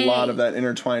you get a lot of that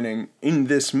intertwining in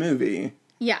this movie.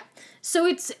 Yeah. So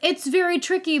it's very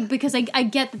tricky because I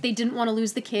get that they didn't want to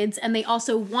lose the kids, and they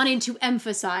also wanted to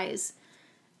emphasize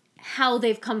how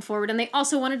they've come forward, and they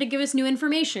also wanted to give us new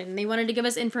information. They wanted to give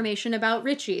us information about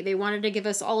Richie. They wanted to give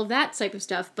us all of that type of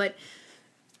stuff, but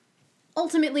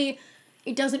ultimately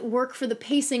it doesn't work for the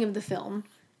pacing of the film.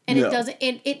 And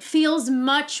it feels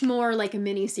much more like a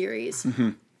miniseries. Mm-hmm.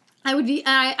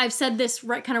 I've said this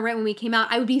right when we came out,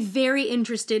 I would be very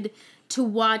interested to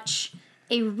watch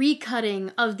a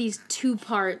recutting of these two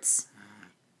parts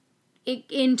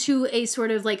into a sort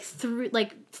of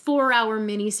 4-hour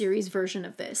miniseries version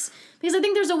of this. Because I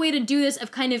think there's a way to do this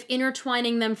of kind of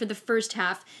intertwining them for the first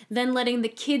half, then letting the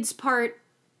kids part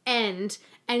end,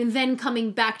 and then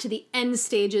coming back to the end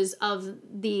stages of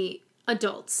the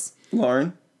adults.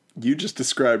 Lauren, you just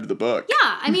described the book.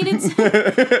 Yeah, I mean, it's...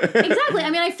 Exactly. I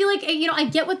mean, I feel like, I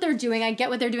get what they're doing. I get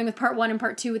what they're doing with part 1 and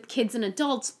part 2 with kids and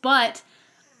adults, but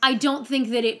I don't think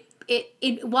that it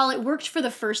while it worked for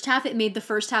the first half, it made the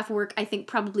first half work, I think,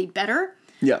 probably better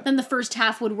than the first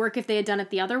half would work if they had done it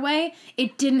the other way.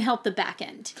 It didn't help the back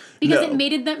end. Because it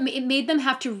made them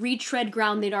have to retread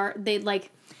ground we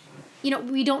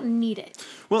don't need it.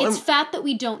 Well, it's fat that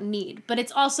we don't need, but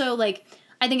it's also, I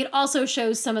think it also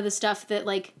shows some of the stuff that,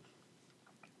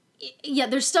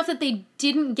 there's stuff that they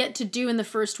didn't get to do in the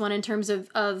first one in terms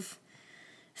of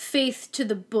faith to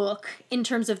the book, in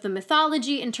terms of the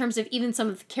mythology, in terms of even some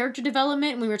of the character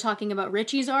development when we were talking about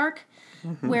Richie's arc,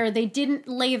 where they didn't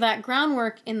lay that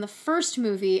groundwork in the first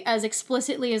movie as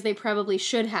explicitly as they probably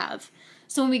should have.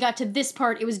 So when we got to this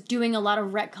part, it was doing a lot of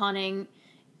retconning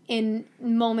in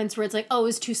moments where it's it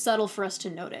was too subtle for us to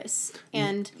notice.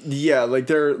 And yeah,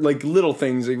 there are little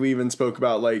things we even spoke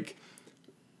about,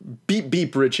 beep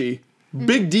beep Richie.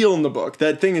 Big deal in the book.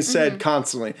 That thing is said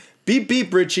constantly. Beep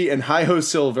beep Richie and Hi Ho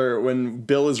Silver, when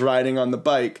Bill is riding on the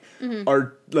bike,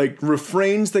 are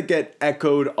refrains that get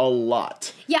echoed a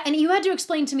lot. Yeah, and you had to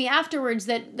explain to me afterwards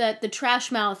that the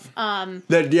Trash Mouth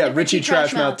Richie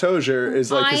Trashmouth Tozier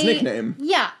is his nickname.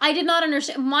 Yeah, I did not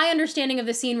understand. My understanding of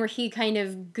the scene where he kind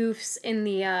of goofs in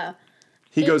the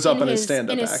he goes up in his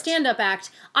stand-up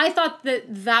act. I thought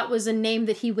that was a name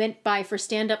that he went by for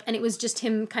stand-up, and it was just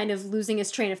him kind of losing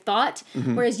his train of thought.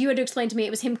 Whereas you had to explain to me it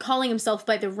was him calling himself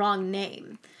by the wrong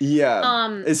name.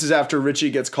 Yeah. This is after Richie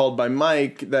gets called by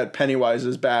Mike that Pennywise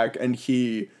is back, and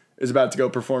he is about to go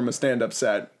perform a stand-up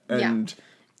set. And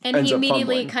he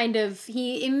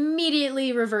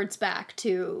immediately reverts back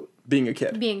to being a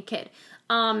kid.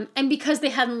 And because they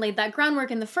hadn't laid that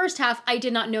groundwork in the first half, I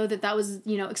did not know that was,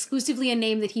 exclusively a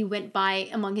name that he went by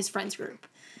among his friends group.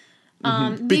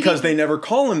 Because they never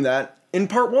call him that in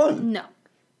part 1. No.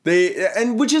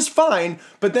 Which is fine,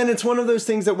 but then it's one of those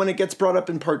things that when it gets brought up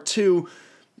in part 2,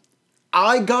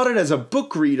 I got it as a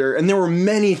book reader, and there were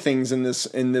many things in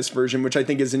this version, which I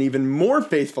think is an even more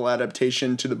faithful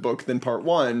adaptation to the book than part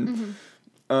 1.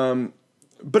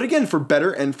 But again, for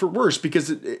better and for worse,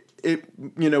 because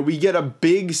we get a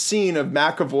big scene of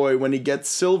McAvoy when he gets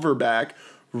Silver back,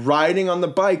 riding on the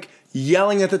bike,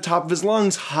 yelling at the top of his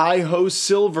lungs, "Hi ho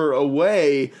Silver,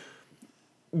 away,"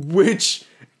 which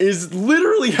is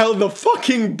literally how the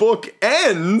fucking book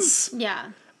ends.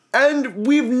 Yeah. And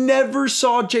we've never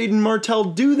saw Jaden Martell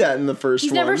do that in the first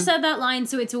He's one. never said that line,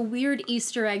 so it's a weird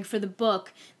Easter egg for the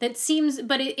book that seems,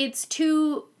 but it's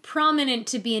too prominent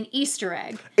to be an Easter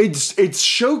egg. It's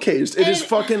showcased. It is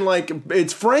fucking like,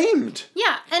 it's framed.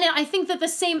 Yeah, and I think that the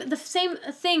same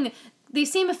thing, the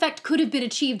same effect could have been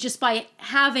achieved just by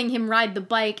having him ride the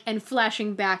bike and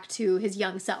flashing back to his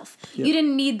young self. Yeah. You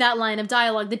didn't need that line of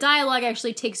dialogue. The dialogue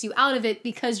actually takes you out of it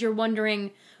because you're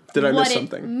wondering what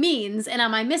it means, and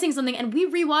am I missing something? And we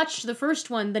rewatched the first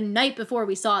one the night before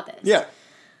we saw this. Yeah.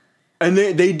 And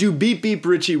they do beep beep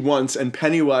Richie once, and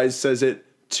Pennywise says it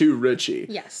to Richie.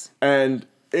 Yes. And,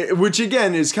 which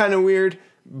again is kind of weird,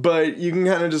 but you can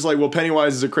kind of just like, well,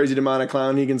 Pennywise is a crazy demonic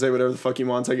clown. He can say whatever the fuck he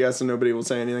wants, I guess, and nobody will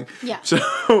say anything. Yeah. So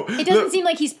it doesn't seem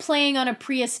like he's playing on a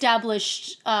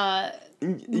pre-established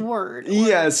word.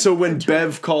 Yeah, so when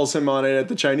Bev calls him on it at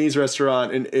the Chinese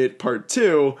restaurant in It Part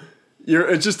 2,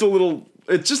 it's just a little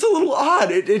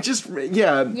odd. It just,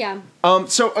 yeah. Yeah.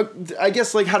 So I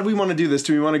guess, like, how do we want to do this?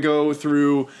 Do we want to go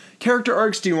through character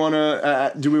arcs? Do we want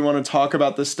to talk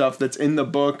about the stuff that's in the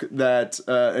book that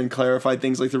and clarify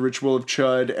things like the Ritual of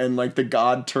Chud and like the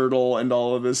God Turtle and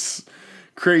all of this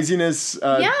craziness? Do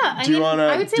you want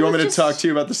me to talk to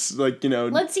you about this? Like,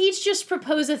 let's each just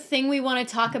propose a thing we want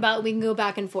to talk about. We can go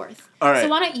back and forth. All right. So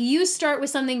why don't you start with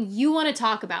something you want to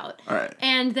talk about? All right.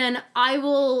 And then I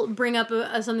will bring up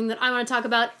something that I want to talk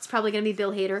about. It's probably going to be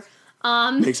Bill Hader.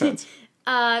 Makes sense.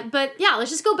 But yeah,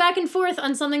 let's just go back and forth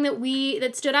on something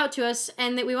that stood out to us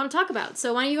and that we want to talk about.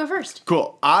 So why don't you go first?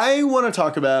 Cool. I want to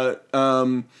talk about,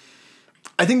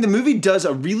 I think the movie does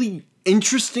a really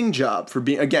interesting job for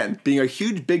being a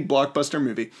huge, big blockbuster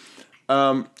movie,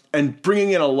 and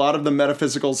bringing in a lot of the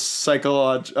metaphysical,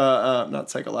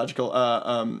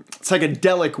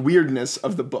 psychedelic weirdness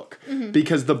of the book. Mm-hmm.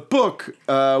 Because the book,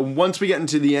 once we get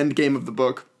into the end game of the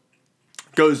book,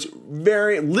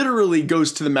 literally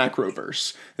goes to the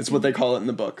macroverse. It's what they call it in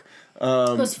the book.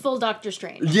 Goes full Doctor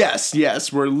Strange.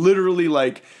 Yes. We're literally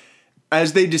like,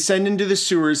 as they descend into the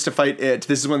sewers to fight it,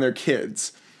 this is when they're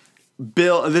kids.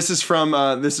 Bill, this is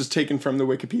taken from the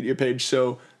Wikipedia page,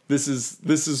 so this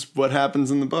is what happens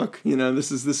in the book.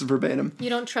 This is verbatim. You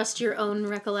don't trust your own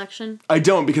recollection? I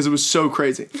don't, because it was so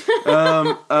crazy.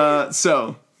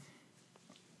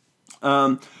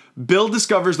 Bill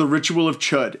discovers the Ritual of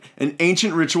Chud, an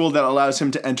ancient ritual that allows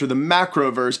him to enter the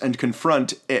macroverse and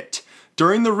confront it.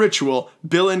 During the ritual,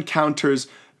 Bill encounters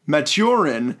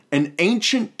Maturin, an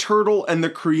ancient turtle and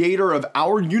the creator of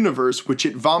our universe, which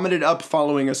it vomited up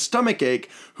following a stomachache,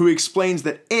 who explains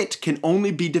that it can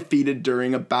only be defeated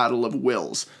during a battle of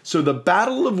wills. So the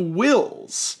battle of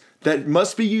wills that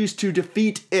must be used to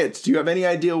defeat it. Do you have any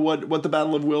idea what the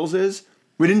battle of wills is?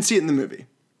 We didn't see it in the movie.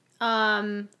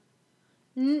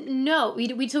 No, we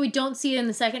don't see it in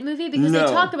the second movie because they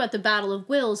talk about the Battle of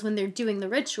Wills when they're doing the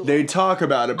ritual. They talk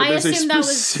about it, but there's a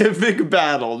specific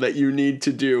battle that you need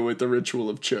to do with the Ritual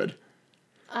of Chud.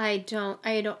 I don't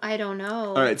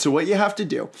know. All right, so what you have to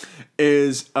do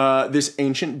is this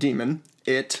ancient demon,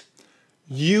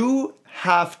 you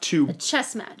have to a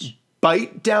chess match.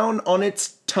 Bite down on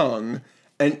its tongue,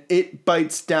 and it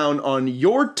bites down on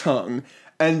your tongue.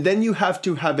 And then you have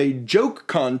to have a joke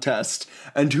contest,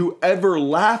 and whoever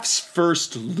laughs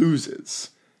first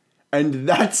loses. And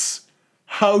that's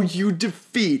how you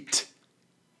defeat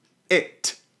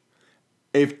it.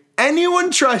 If anyone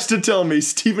tries to tell me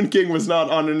Stephen King was not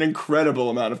on an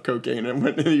incredible amount of cocaine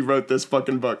when he wrote this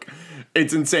fucking book,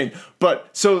 it's insane. But,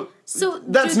 so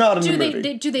that's not in the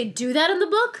movie. Do they do that in the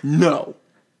book? No.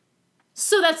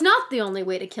 So that's not the only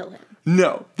way to kill him?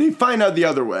 No. They find out the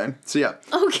other way. So yeah. Okay,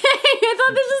 I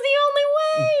thought this was the only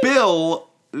way. Bill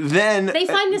then... They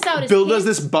find this out as Bill does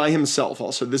this by himself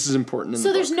also. This is important in the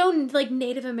book. So there's no,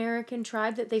 Native American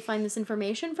tribe that they find this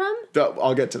information from?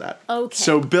 I'll get to that. Okay.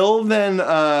 So Bill then...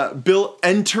 Bill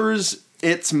enters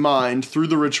its mind through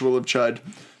the Ritual of Chud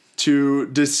to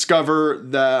discover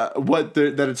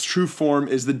that its true form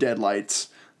is the Deadlights.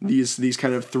 These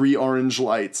kind of 3 orange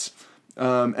lights.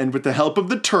 And with the help of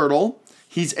the turtle,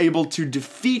 he's able to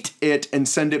defeat it and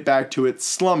send it back to its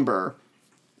slumber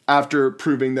after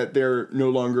proving that they're no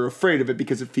longer afraid of it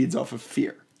because it feeds off of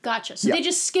fear. Gotcha. So they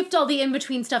just skipped all the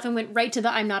in-between stuff and went right to the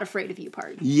I'm not afraid of you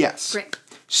part. Yes. Great.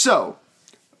 So,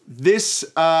 this,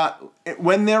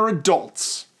 when they're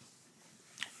adults,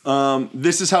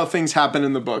 this is how things happen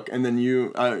in the book, and then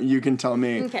you can tell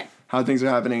me how things are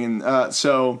happening. And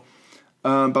so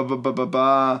they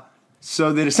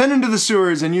descend into the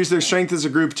sewers and use their strength as a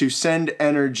group to send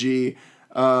energy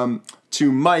to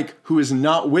Mike, who is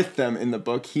not with them in the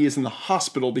book. He is in the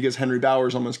hospital because Henry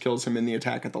Bowers almost kills him in the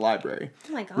attack at the library.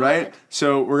 Oh my God. Right?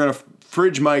 So we're going to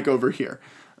fridge Mike over here.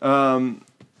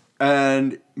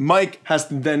 And Mike has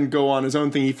to then go on his own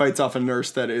thing. He fights off a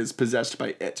nurse that is possessed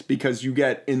by it, because you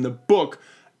get in the book,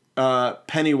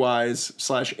 Pennywise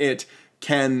 / it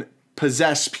can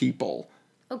possess people.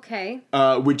 Okay.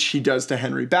 Which he does to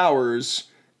Henry Bowers,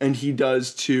 and he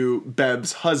does to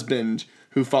Bev's husband,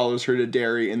 who follows her to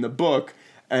Derry in the book,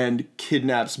 and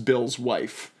kidnaps Bill's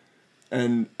wife,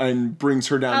 and brings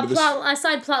her down to a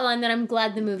side plot line that I'm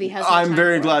glad the movie has. I'm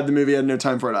very glad the movie had no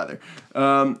time for it either.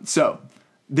 So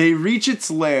they reach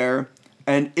its lair,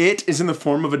 and it is in the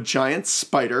form of a giant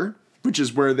spider, which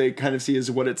is where they kind of see as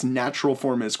what its natural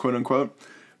form is, quote unquote.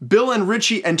 Bill and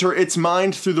Richie enter its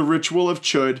mind through the ritual of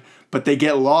Chud, but they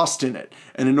get lost in it.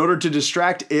 And in order to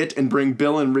distract it and bring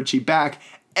Bill and Richie back,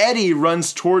 Eddie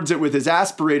runs towards it with his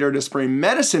aspirator to spray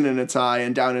medicine in its eye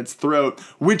and down its throat,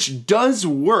 which does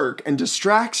work and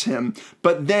distracts him,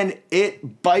 but then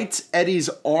it bites Eddie's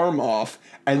arm off,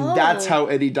 and that's how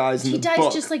Eddie dies in the book. He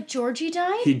dies just like Georgie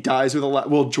died? He dies with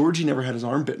well, Georgie never had his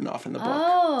arm bitten off in the book.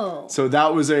 Oh. So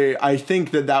that was I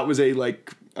think that was a,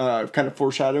 like, kind of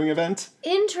foreshadowing event.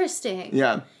 Interesting.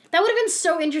 Yeah. That would have been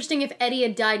so interesting if Eddie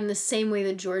had died in the same way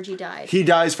that Georgie died. He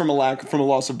dies from a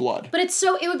loss of blood. But I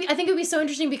think it would be so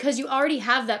interesting because you already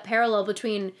have that parallel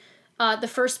between the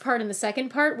first part and the second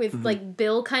part with like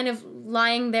Bill kind of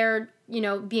lying there,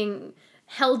 being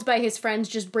held by his friends,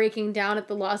 just breaking down at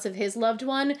the loss of his loved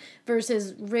one,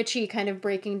 versus Richie kind of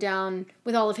breaking down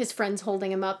with all of his friends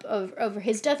holding him up over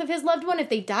his death of his loved one. If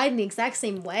they died in the exact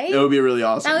same way, it would be really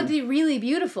awesome. That would be really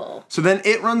beautiful. So then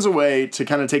it runs away to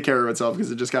kind of take care of itself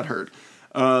because it just got hurt.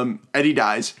 Eddie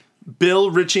dies.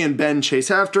 Bill, Richie, and Ben chase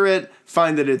after it,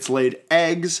 find that it's laid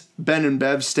eggs. Ben and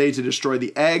Bev stay to destroy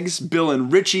the eggs. Bill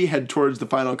and Richie head towards the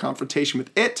final confrontation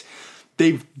with it.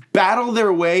 They battle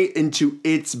their way into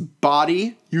its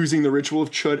body using the ritual of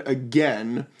Chud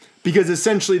again, because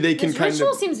essentially they can kind of... This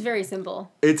ritual seems very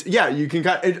simple. You can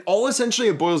essentially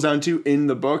it boils down to in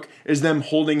the book is them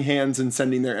holding hands and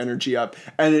sending their energy up,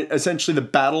 and essentially the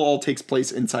battle all takes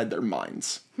place inside their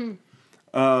minds.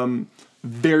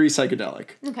 Very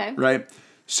psychedelic. Okay. Right?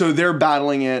 So they're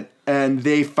battling it, and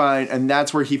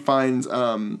that's where he finds,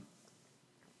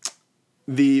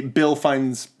 Bill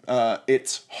finds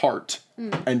its heart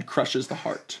and crushes the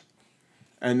heart.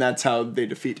 And that's how they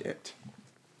defeat it.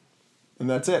 And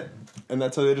that's it. And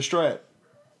that's how they destroy it.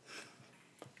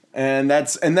 And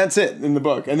that's it in the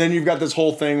book. And then you've got this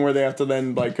whole thing where they have to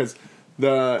then, like, because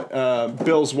the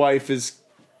Bill's wife is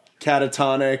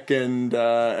catatonic and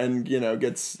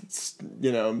gets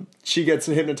she gets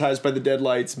hypnotized by the dead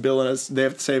lights. Bill and they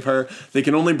have to save her. They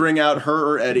can only bring out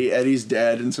her or Eddie. Eddie's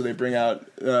dead, and so they bring out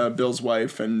Bill's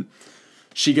wife, and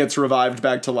she gets revived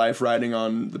back to life riding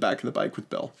on the back of the bike with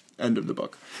Bill. End of the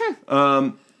book.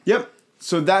 Yep.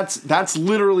 So that's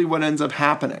literally what ends up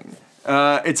happening.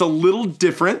 It's a little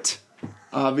different,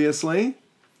 obviously,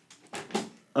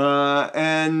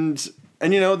 and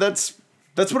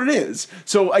that's what it is.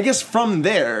 So I guess from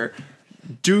there,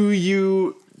 do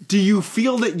you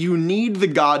feel that you need the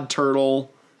God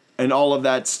Turtle and all of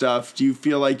that stuff? Do you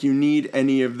feel like you need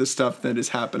any of the stuff that is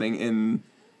happening in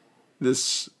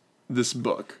this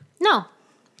book? No.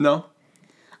 No?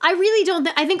 I really don't.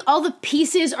 I think all the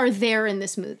pieces are there in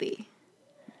this movie.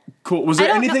 Cool. Was there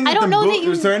anything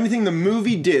the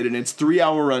movie did in its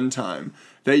 3-hour runtime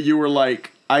that you were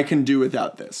like, I can do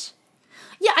without this?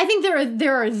 Yeah, I think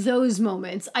there are those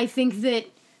moments. I think that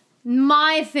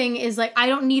my thing is, like, I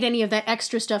don't need any of that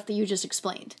extra stuff that you just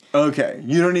explained. Okay.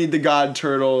 You don't need the God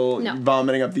Turtle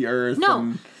vomiting up the earth.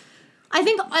 No. I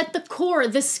think at the core,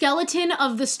 the skeleton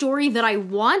of the story that I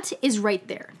want is right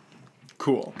there.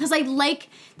 Cool. Because I like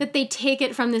that they take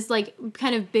it from this, like,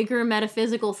 kind of bigger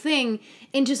metaphysical thing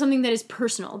into something that is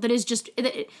personal. That is just,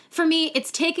 for me,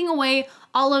 it's taking away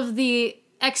all of the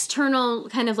external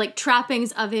kind of, like,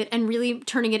 trappings of it and really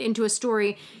turning it into a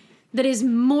story that is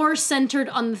more centered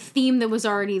on the theme that was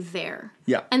already there.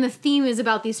 Yeah. And the theme is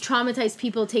about these traumatized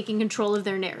people taking control of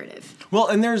their narrative. Well,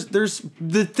 and there's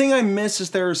the thing I miss is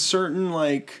there are certain,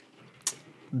 like,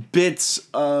 bits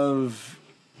of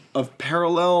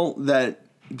parallel that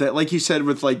like you said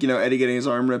with, like, Eddie getting his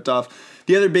arm ripped off.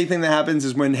 The other big thing that happens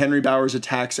is when Henry Bowers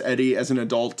attacks Eddie as an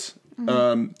adult,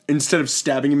 instead of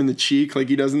stabbing him in the cheek like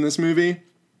he does in this movie,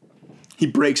 he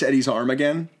breaks Eddie's arm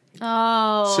again.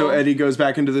 Oh. So Eddie goes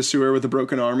back into the sewer with a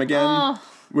broken arm again,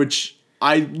 which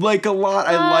I like a lot.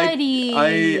 Eddie.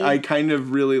 I kind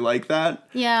of really like that.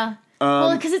 Yeah.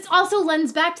 Well, because it also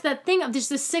lends back to that thing of just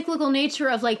the cyclical nature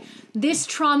of, like, this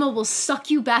trauma will suck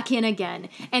you back in again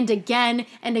and again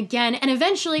and again. And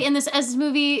eventually, as this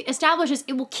movie establishes,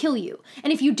 it will kill you.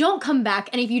 And if you don't come back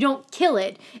and if you don't kill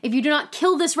it, if you do not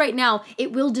kill this right now,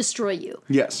 it will destroy you.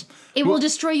 Yes. It will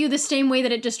destroy you the same way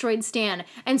that it destroyed Stan.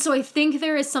 And so I think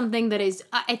there is something that is,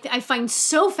 I find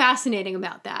so fascinating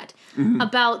about that.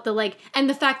 About the, like, and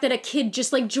the fact that a kid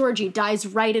just like Georgie dies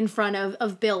right in front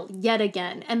of Bill yet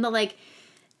again. And the, like,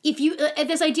 if you,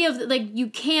 this idea of, like, you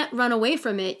can't run away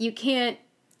from it. You can't.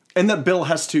 And that Bill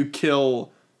has to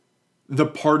kill the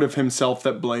part of himself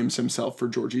that blames himself for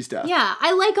Georgie's death. Yeah,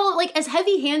 I like like, as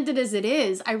heavy-handed as it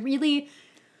is, I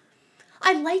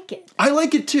like it. I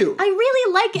like it too. I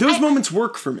really like it. Those moments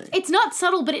work for me. It's not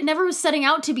subtle, but it never was setting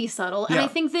out to be subtle. And I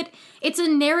think that it's a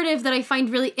narrative that I find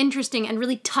really interesting and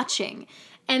really touching.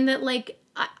 And that, like,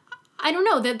 I don't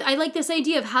know, that I like this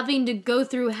idea of having to go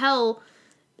through hell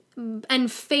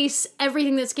and face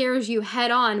everything that scares you head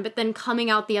on, but then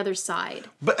coming out the other side.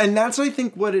 And that's, I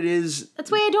think, what it is. That's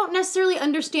why I don't necessarily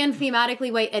understand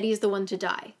thematically why Eddie's the one to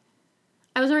die.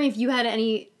 I was wondering if you had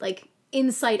any, like,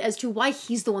 insight as to why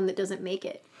he's the one that doesn't make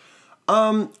it.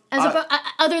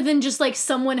 Other than just, like,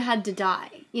 someone had to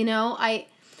die, you know? I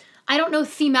don't know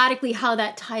thematically how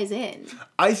that ties in.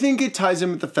 I think it ties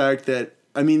in with the fact that,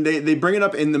 I mean, they bring it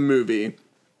up in the movie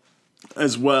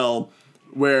as well,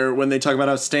 where when they talk about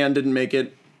how Stan didn't make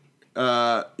it,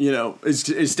 you know,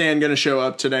 is Stan going to show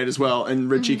up tonight as well? And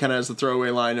Richie kind of has the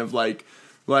throwaway line of, like,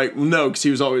 no, because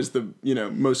he was always the, you know,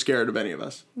 most scared of any of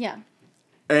us. Yeah.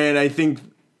 And I think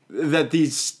that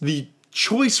the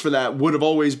choice for that would have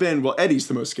always been, well, Eddie's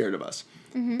the most scared of us.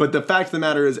 But the fact of the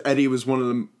matter is, Eddie was one of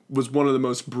the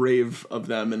most brave of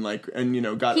them, and you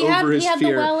know, got over his fear. He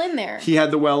had the well in there. He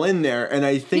had the well in there, and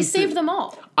I think he saved them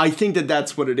all. I think that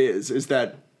that's what it is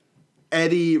that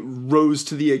Eddie rose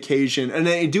to the occasion, and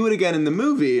they do it again in the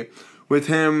movie with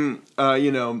him,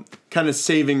 you know, kind of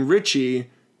saving Richie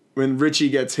when Richie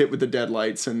gets hit with the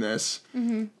deadlights in this.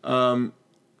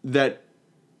 That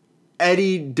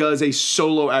Eddie does a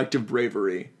solo act of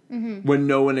bravery when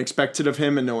no one expects it of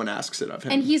him and no one asks it of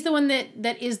him. And he's the one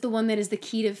that is the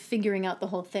key to figuring out the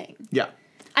whole thing. Yeah.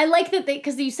 I like that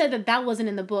because you said that wasn't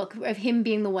in the book, of him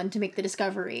being the one to make the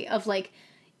discovery of, like,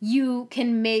 you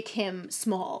can make him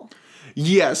small.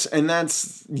 Yes, and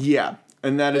that's, yeah.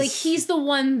 And that is... Like, he's the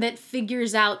one that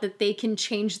figures out that they can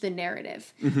change the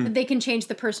narrative. That they can change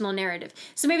the personal narrative.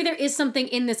 So maybe there is something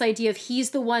in this idea of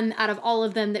he's the one out of all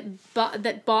of them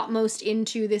that bought most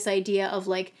into this idea of,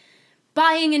 like,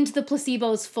 buying into the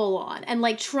placebos full on. And,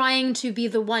 like, trying to be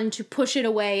the one to push it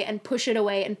away and push it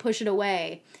away and push it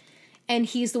away. And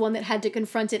he's the one that had to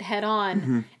confront it head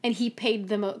on. And he paid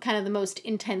kind of the most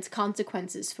intense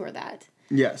consequences for that.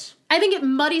 Yes. I think it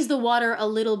muddies the water a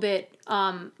little bit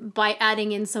by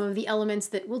adding in some of the elements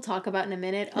that we'll talk about in a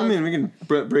minute. I mean, we can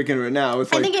break into it now.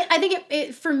 It's like, I think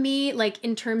it for me, like,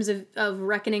 in terms of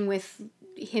reckoning with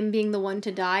him being the one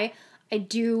to die, I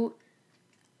think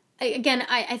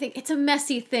it's a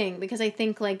messy thing because I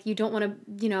think, like, you don't want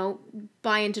to, you know,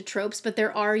 buy into tropes, but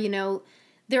there are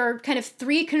kind of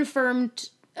 3 confirmed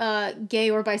gay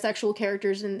or bisexual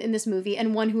characters in this movie,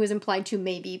 and one who is implied to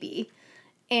maybe be.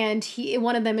 And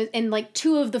one of them is, and, like,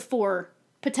 2 of the 4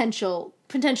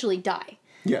 potentially die.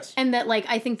 Yes. And that, like,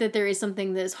 I think that there is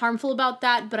something that is harmful about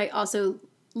that, but I also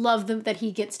love that he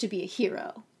gets to be a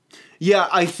hero. Yeah,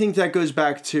 I think that goes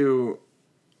back to,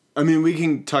 I mean, we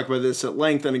can talk about this at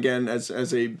length, and again, as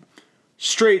a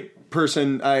straight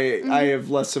person, I have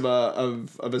less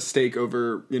of a stake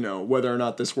over, you know, whether or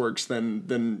not this works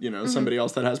than you know, somebody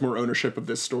else that has more ownership of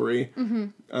this story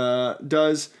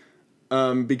does.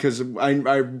 Because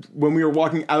when we were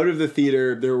walking out of the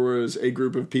theater, there was a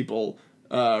group of people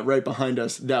right behind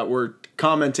us that were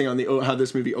commenting on how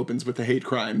this movie opens with a hate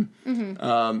crime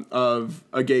of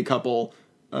a gay couple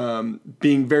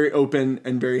being very open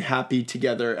and very happy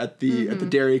together at the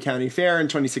Derry County Fair in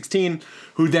 2016,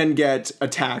 who then get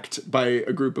attacked by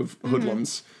a group of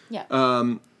hoodlums. Yeah.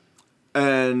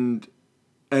 And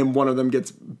one of them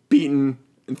gets beaten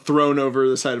and thrown over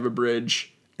the side of a bridge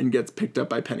and gets picked up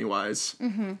by Pennywise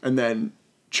and then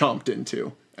chomped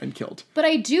into and killed. But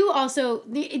I do also,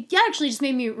 it actually just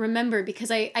made me remember, because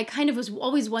I kind of was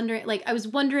always wondering, like, I was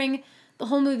wondering the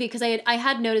whole movie, because I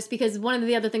had noticed, because one of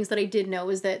the other things that I did know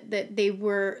was that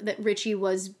Richie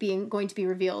was going to be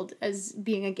revealed as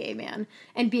being a gay man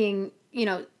and being, you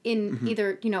know, in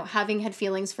either, you know, having had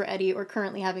feelings for Eddie or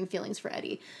currently having feelings for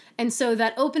Eddie. And so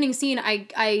that opening scene,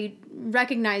 I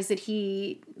recognized that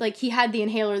he had the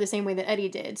inhaler the same way that Eddie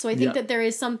did. So I think that there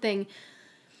is something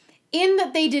in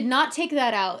that they did not take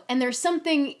that out. And there's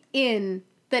something in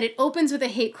that it opens with a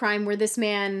hate crime where this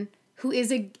man who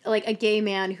is a gay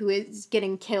man who is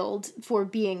getting killed for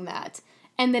being that,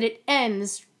 and that it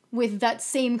ends with that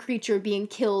same creature being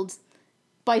killed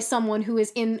by someone who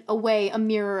is in a way a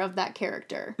mirror of that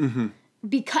character. Mm-hmm.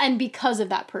 Because of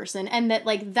that person, and that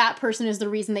like that person is the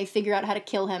reason they figure out how to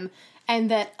kill him,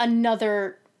 and that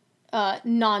another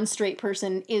non-straight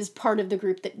person is part of the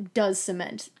group that does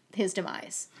cement his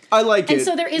demise. I like it. And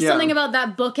so there is something about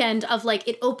that bookend of like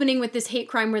it opening with this hate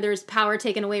crime where there's power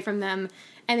taken away from them,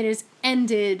 and it is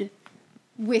ended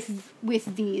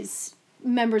with these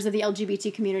members of the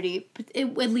LGBT community,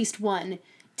 at least one,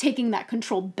 taking that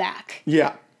control back.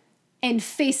 Yeah. And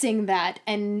facing that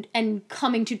and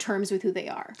coming to terms with who they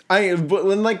are. But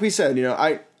like we said,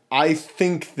 I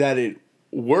think that it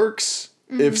works.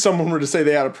 Mm-hmm. If someone were to say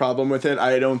they had a problem with it,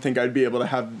 I don't think I'd be able to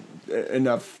have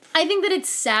enough. I think that it's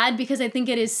sad because I think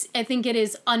it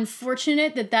is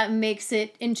unfortunate that makes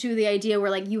it into the idea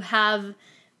where like you have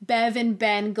Bev and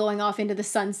Ben going off into the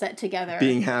sunset together.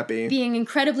 Being happy. Being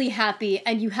incredibly happy,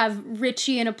 and you have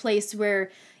Richie in a place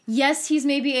where yes, he's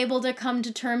maybe able to come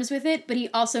to terms with it, but he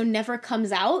also never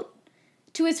comes out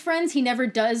to his friends. He never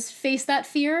does face that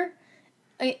fear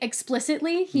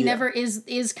explicitly. He never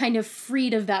is kind of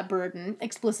freed of that burden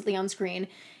explicitly on screen.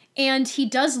 And he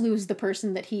does lose the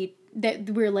person that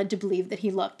we're led to believe that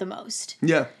he loved the most.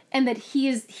 Yeah. And that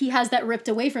he has that ripped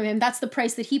away from him. That's the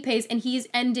price that he pays, and he's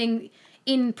ending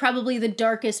in probably the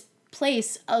darkest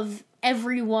place of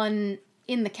everyone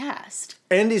in the cast.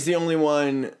 And he's the only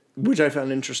one, which I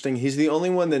found interesting, he's the only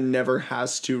one that never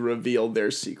has to reveal their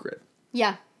secret.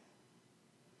 Yeah.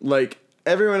 Like,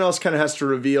 everyone else kind of has to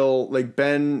reveal, like,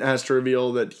 Ben has to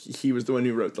reveal that he was the one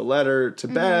who wrote the letter to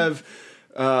Bev.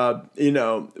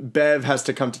 Bev has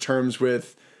to come to terms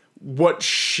with what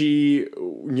she,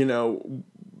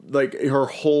 like, her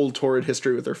whole torrid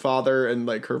history with her father and,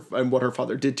 like, and what her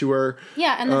father did to her.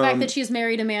 Yeah, and the fact that she's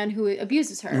married a man who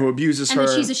abuses her. And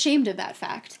that she's ashamed of that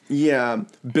fact. Yeah.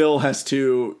 Bill has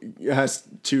to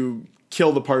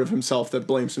kill the part of himself that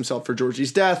blames himself for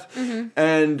Georgie's death.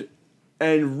 Mm-hmm.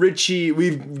 And Richie,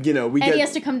 Eddie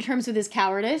has to come to terms with his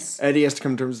cowardice.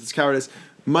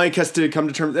 Mike has to come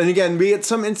to terms, and again, we get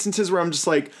some instances where I'm just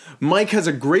like, Mike has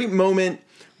a great moment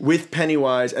with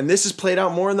Pennywise, and this is played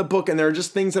out more in the book, and there are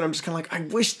just things that I'm just kind of like, I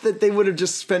wish that they would have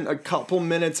just spent a couple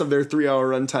minutes of their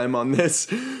 3-hour runtime on this,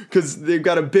 because they've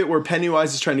got a bit where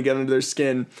Pennywise is trying to get under their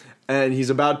skin, and he's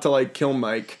about to, like, kill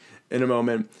Mike in a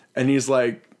moment, and he's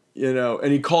like,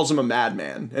 and he calls him a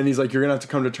madman. And he's like, you're going to have to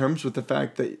come to terms with the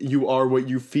fact that you are what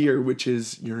you fear, which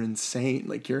is you're insane.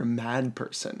 Like, you're a mad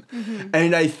person. Mm-hmm.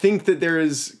 And I think that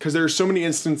because there are so many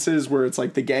instances where it's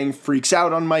like the gang freaks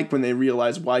out on Mike when they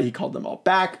realize why he called them all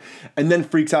back, and then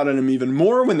freaks out on him even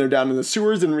more when they're down in the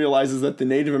sewers and realizes that the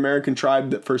Native American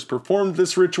tribe that first performed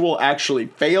this ritual actually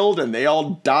failed and they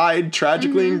all died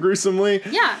tragically and gruesomely.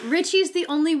 Yeah, Richie's the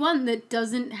only one that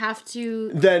doesn't have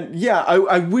to... Then, yeah,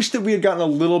 I wish that we had gotten a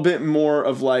little bit more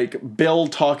of like Bill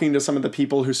talking to some of the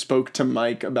people who spoke to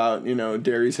Mike about,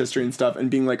 Derry's history and stuff, and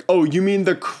being like, oh, you mean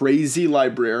the crazy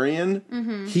librarian?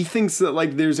 Mm-hmm. He thinks that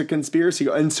like there's a conspiracy.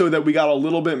 And so that we got a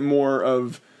little bit more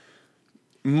of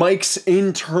Mike's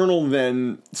internal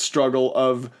then struggle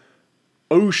of,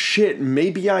 oh shit,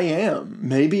 maybe I am.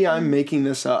 Maybe I'm making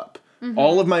this up. Mm-hmm.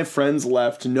 All of my friends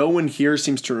left. No one here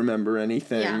seems to remember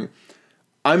anything. Yeah.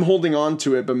 I'm holding on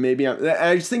to it, but maybe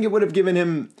I just think it would have given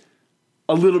him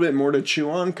a little bit more to chew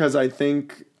on, because I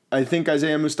think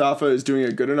Isaiah Mustafa is doing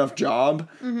a good enough job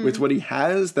with what he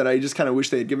has that I just kind of wish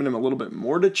they had given him a little bit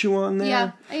more to chew on there.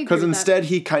 Yeah, I agree. Because instead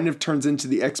he kind of turns into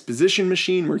the exposition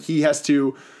machine where he has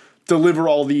to deliver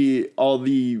all the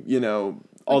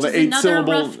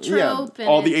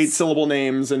 8-syllable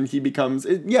names, and he becomes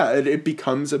it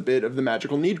becomes a bit of the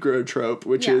magical Negro trope,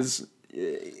 which is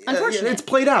unfortunate. It's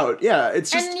played out. Yeah,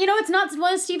 it's just, and it's not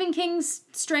one of Stephen King's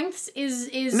strengths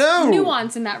is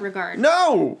nuance in that regard.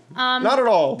 No, not at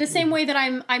all. The same way that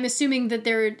I'm assuming that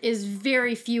there is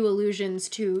very few allusions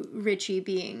to Richie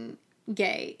being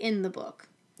gay in the book.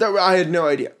 I had no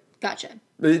idea. Gotcha.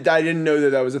 I didn't know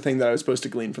that was a thing that I was supposed to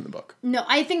glean from the book. No,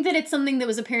 I think that it's something that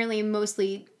was apparently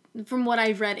mostly, from what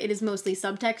I've read, it is mostly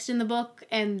subtext in the book,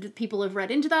 and people have read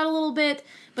into that a little bit.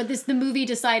 But the movie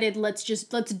decided, let's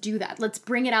do that. Let's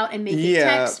bring it out and make it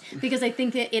text, because I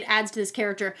think that it adds to this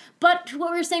character. But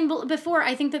what we were saying before,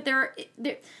 I think that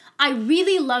I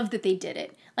really love that they did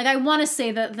it. Like, I want to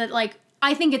say that like,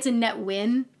 I think it's a net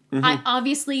win. Mm-hmm.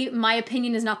 Obviously, my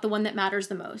opinion is not the one that matters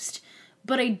the most.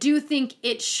 But I do think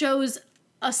it shows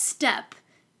a step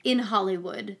in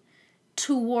Hollywood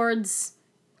towards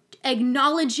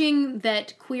acknowledging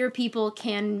that queer people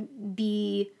can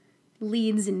be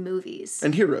leads in movies.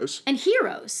 And heroes.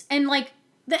 And like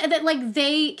that like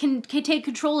they can take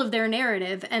control of their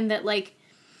narrative, and that like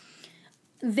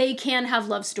they can have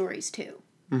love stories too.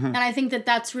 And I think that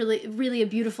that's really, really a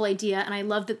beautiful idea, and I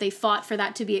love that they fought for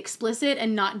that to be explicit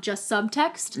and not just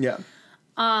subtext. Yeah.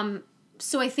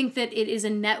 So I think that it is a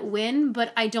net win,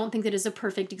 but I don't think that is a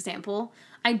perfect example.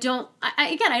 And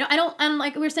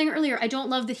like we were saying earlier, I don't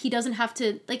love that he doesn't have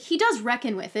to, like, he does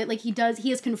reckon with it, like he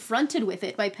is confronted with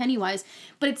it by Pennywise,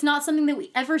 but it's not something that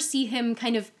we ever see him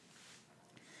kind of.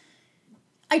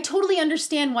 I totally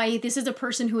understand why this is a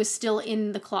person who is still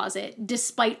in the closet,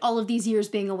 despite all of these years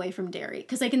being away from Derry.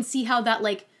 Because I can see how that,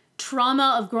 like,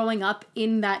 trauma of growing up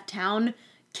in that town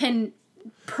can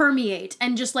permeate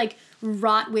and just, like,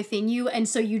 rot within you, and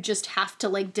so you just have to,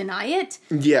 like, deny it.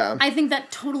 Yeah. I think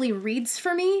that totally reads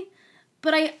for me,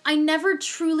 but I never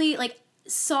truly, like,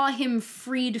 saw him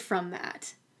freed from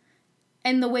that.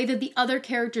 And the way that the other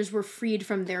characters were freed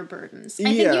from their burdens.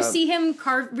 I think you see him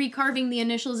recarving the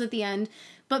initials at the end,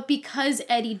 but because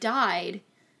Eddie died,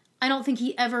 I don't think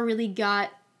he ever really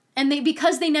got... And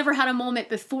because they never had a moment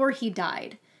before he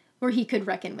died where he could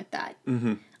reckon with that.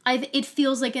 Mm-hmm. It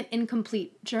feels like an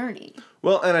incomplete journey.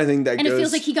 Well, and I think that And it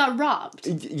feels like he got robbed.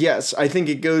 Yes, I think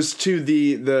it goes to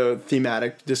the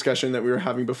thematic discussion that we were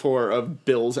having before of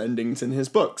Bill's endings in his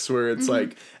books, where it's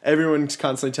like everyone's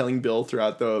constantly telling Bill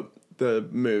throughout the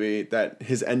movie that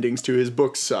his endings to his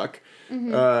books suck,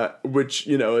 which,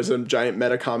 you know, is a giant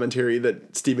meta commentary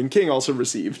that Stephen King also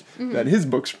received, that his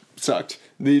books sucked.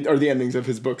 The endings of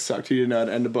his books sucked. He did not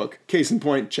end a book. Case in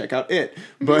point, check out it.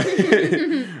 But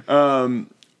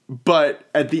but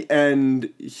at the end,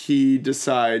 he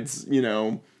decides, you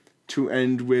know, to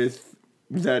end with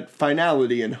that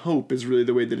finality, and hope is really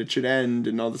the way that it should end,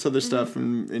 and all this other stuff,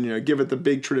 and you know, give it the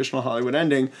big traditional Hollywood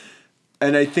ending.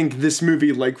 And I think this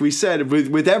movie, like we said,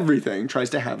 with everything, tries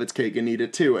to have its cake and eat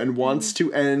it too, and wants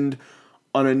to end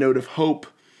on a note of hope,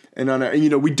 and on a, you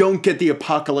know, we don't get the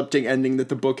apocalyptic ending that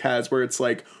the book has, where it's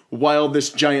like, while this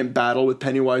giant battle with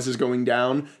Pennywise is going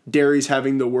down, Derry's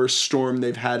having the worst storm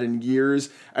they've had in years,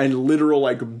 and literal,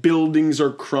 like, buildings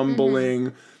are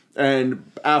crumbling, and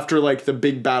after, like, the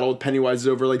big battle with Pennywise is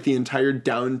over, like, the entire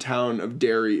downtown of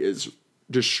Derry is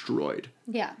destroyed.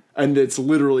 Yeah. And it's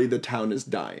literally, the town is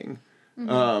dying.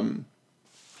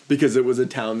 Because it was a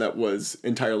town that was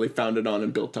entirely founded on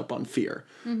and built up on fear.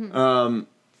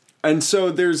 And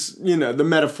so there's, you know, the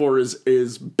metaphor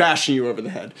is bashing you over the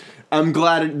head. I'm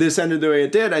glad this ended the way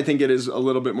it did. I think it is a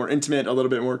little bit more intimate, a little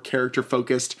bit more character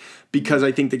focused, because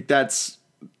I think that's,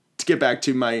 to get back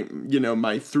to my, you know,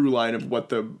 my through line of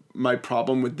what my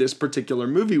problem with this particular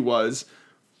movie was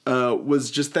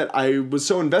just that I was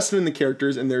so invested in the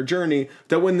characters and their journey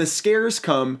that when the scares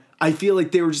come, I feel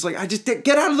like they were just like, I just get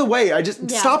out of the way.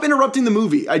 Stop interrupting the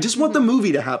movie. I just want the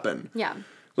movie to happen. Yeah.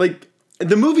 Like,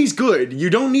 the movie's good.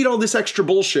 You don't need all this extra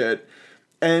bullshit.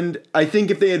 And I think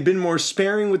if they had been more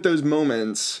sparing with those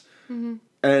moments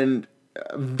and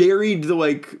varied the,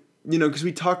 like, you know, because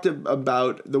we talked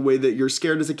about the way that you're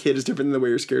scared as a kid is different than the way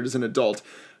you're scared as an adult.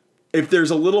 If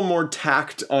there's a little more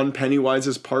tact on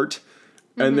Pennywise's part,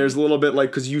 and there's a little bit like,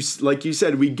 because like you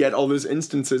said, we get all those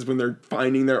instances when they're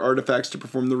finding their artifacts to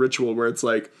perform the ritual where it's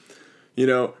like, you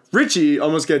know, Richie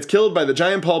almost gets killed by the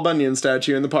giant Paul Bunyan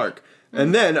statue in the park.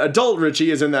 And then adult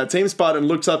Richie is in that same spot and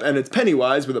looks up and it's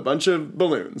Pennywise with a bunch of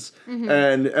balloons.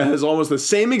 And has almost the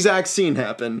same exact scene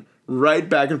happen right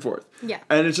back and forth. Yeah.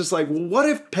 And it's just like, what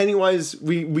if Pennywise,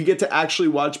 we get to actually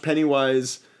watch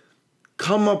Pennywise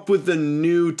come up with a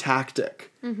new tactic?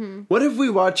 What if we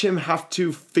watch him have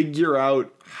to figure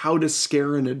out how to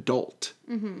scare an adult?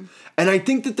 And I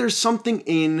think that there's something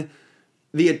in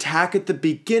the attack at the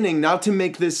beginning, not to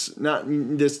make this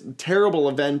terrible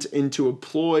event into a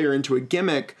ploy or into a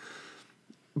gimmick,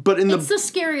 but it's the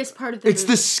scariest part of the movie. It's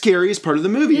the scariest part of the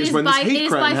movie is when this hate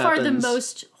crime happens. It is by far the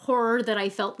most horror that I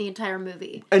felt the entire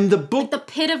movie. And the book... Like, the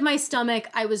pit of my stomach,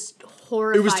 I was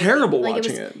horrified. It was terrible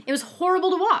watching it. It was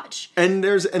horrible to watch. And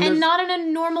not in a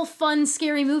normal, fun,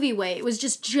 scary movie way. It was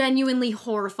just genuinely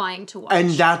horrifying to watch.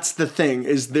 And that's the thing,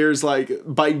 is there's like,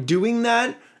 by doing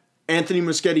that, Anthony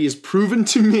Muschietti has proven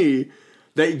to me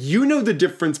that you know the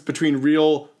difference between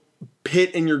real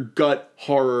pit in your gut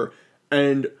horror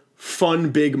and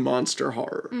fun big monster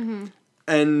horror.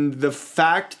 And the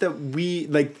fact that we,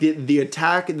 like, the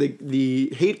attack,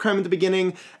 the hate crime at the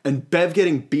beginning, and Bev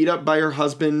getting beat up by her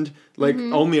husband, like,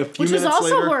 only a few minutes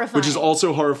later. Horrifying. Which is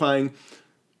also horrifying.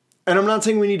 And I'm not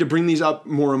saying we need to bring these up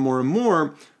more and more and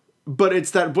more, but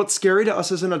it's that what's scary to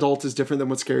us as an adult is different than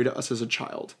what's scary to us as a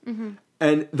child.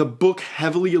 And the book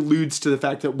heavily alludes to the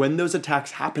fact that when those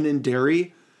attacks happen in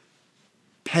Derry,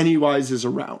 Pennywise is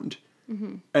around.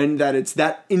 And that it's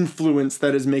that influence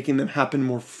that is making them happen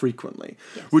more frequently,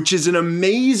 which is an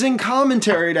amazing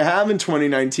commentary to have in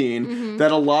 2019,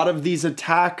 that a lot of these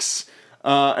attacks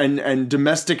and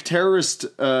domestic terrorist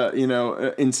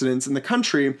incidents in the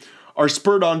country are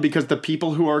spurred on because the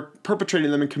people who are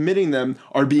perpetrating them and committing them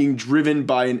are being driven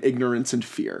by an ignorance and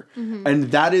fear.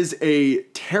 And that is a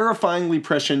terrifyingly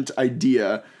prescient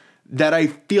idea that I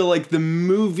feel like the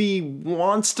movie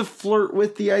wants to flirt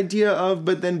with the idea of,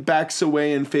 but then backs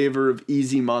away in favor of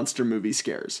easy monster movie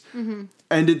scares.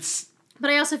 And it's...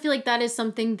 But I also feel like that is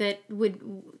something that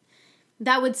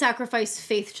would sacrifice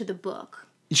faith to the book.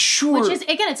 Sure. Which is,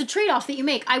 again, it's a trade-off that you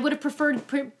make. I would have preferred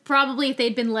probably if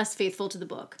they'd been less faithful to the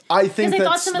book. I think because I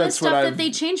thought some of the stuff that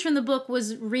they changed from the book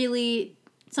was really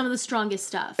some of the strongest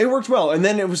stuff. It worked well, and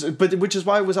then it was, but which is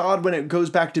why it was odd when it goes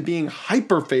back to being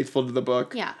hyper faithful to the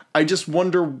book. Yeah. I just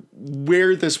wonder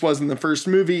where this was in the first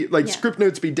movie. Like, script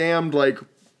notes be damned, like,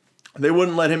 they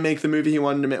wouldn't let him make the movie he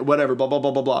wanted to make, whatever, blah, blah,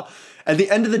 blah, blah, blah. At the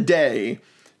end of the day,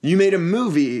 you made a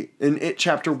movie in It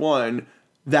Chapter 1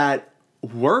 that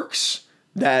works,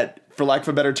 that, for lack of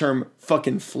a better term,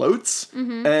 fucking floats,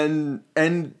 and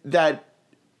that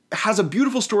has a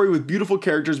beautiful story with beautiful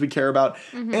characters we care about,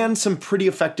 and some pretty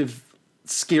effective,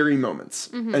 scary moments,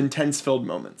 and tense-filled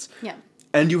moments. Yeah.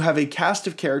 And you have a cast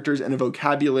of characters and a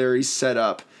vocabulary set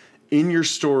up in your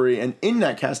story and in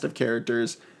that cast of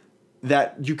characters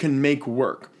that you can make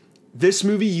work. This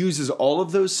movie uses all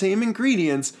of those same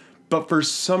ingredients, but for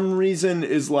some reason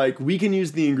is like, we can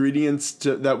use the ingredients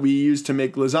that we use to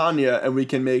make lasagna, and we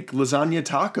can make lasagna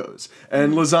tacos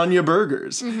and lasagna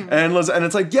burgers. And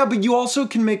it's like, yeah, but you also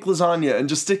can make lasagna and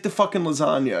just stick to fucking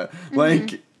lasagna.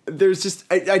 Like, there's just,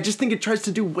 I just think it tries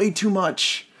to do way too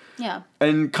much. Yeah.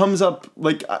 And comes up,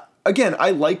 like, again,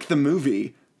 I like the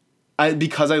movie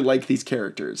because I like these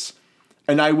characters.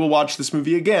 And I will watch this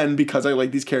movie again because I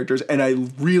like these characters, and I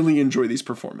really enjoy these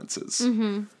performances.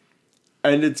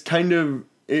 And it's kind of,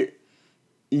 it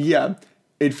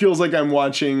feels like I'm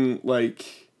watching,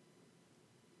 like,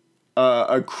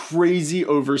 a crazy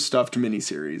overstuffed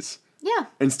miniseries. Yeah.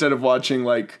 Instead of watching,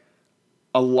 like,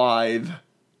 a live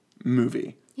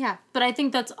movie. Yeah, but I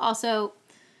think that's also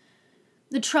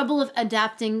the trouble of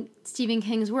adapting Stephen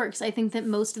King's works. I think that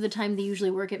most of the time they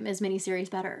usually work at as miniseries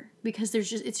better because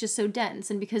it's just so dense,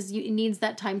 and because it needs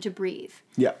that time to breathe.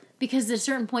 Yeah. Because at a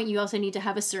certain point you also need to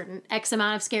have a certain X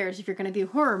amount of scares if you're going to do a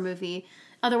horror movie.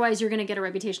 Otherwise you're going to get a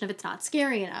reputation of it's not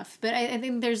scary enough. But I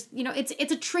think there's,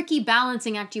 it's a tricky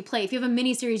balancing act you play. If you have a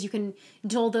miniseries, you can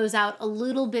dole those out a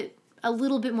little bit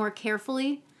more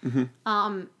carefully.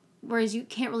 Whereas you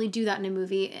can't really do that in a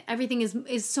movie. Everything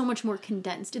is so much more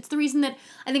condensed. It's the reason that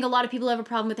I think a lot of people have a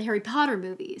problem with the Harry Potter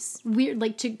movies. Weird,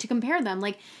 like, to compare them.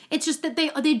 Like, it's just that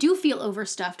they do feel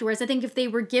overstuffed. Whereas I think if they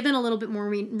were given a little bit more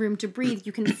room to breathe,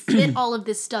 you can fit all of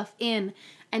this stuff in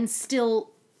and still,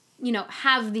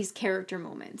 have these character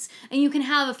moments. And you can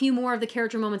have a few more of the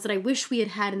character moments that I wish we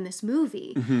had in this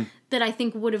movie that I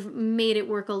think would have made it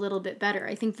work a little bit better.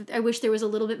 I think that I wish there was a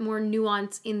little bit more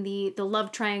nuance in the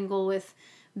love triangle with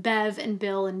Bev and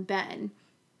Bill and Ben.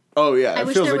 Oh, yeah. I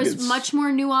wish there was much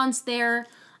more nuance there.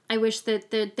 I wish that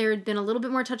there had been a little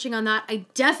bit more touching on that. I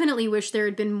definitely wish there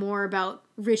had been more about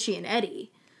Richie and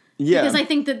Eddie. Yeah. Because I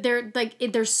think that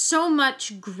there's so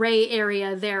much gray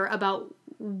area there about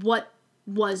what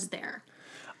was there.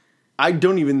 I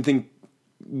don't even think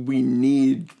we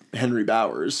need Henry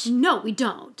Bowers. No, we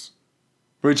don't.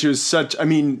 Which is such,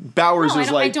 Bowers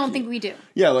was like... I don't think we do.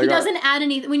 Yeah, like... He doesn't add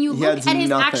any... When you look at his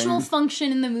actual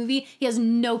function in the movie, he has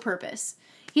no purpose.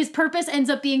 His purpose ends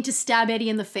up being to stab Eddie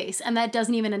in the face, and that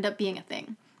doesn't even end up being a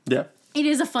thing. Yeah. It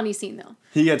is a funny scene, though.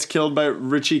 He gets killed by...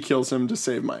 Richie kills him to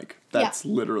save Mike. That's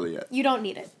literally it. You don't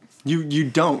need it. You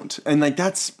don't. And, like,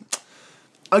 that's...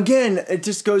 Again, it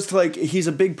just goes to, like, he's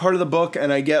a big part of the book,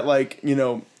 and I get, like,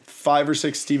 5 or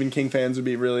 6 Stephen King fans would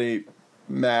be really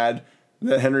mad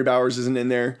that Henry Bowers isn't in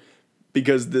there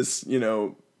because this,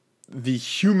 the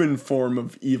human form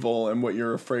of evil and what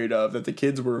you're afraid of, that the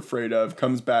kids were afraid of,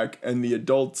 comes back, and the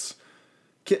adults...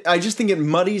 I just think it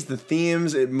muddies the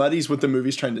themes. It muddies what the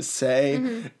movie's trying to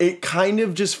say. It kind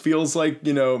of just feels like,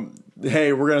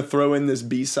 hey, we're going to throw in this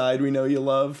B-side we know you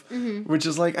love, which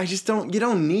is like, you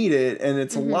don't need it, and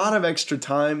it's a lot of extra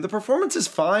time. The performance is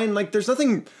fine. Like, there's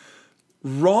nothing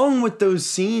wrong with those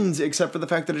scenes except for the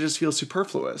fact that it just feels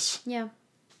superfluous. Yeah.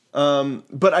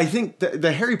 But I think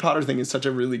the Harry Potter thing is such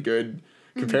a really good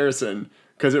comparison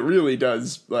because it really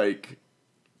does, like,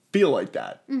 feel like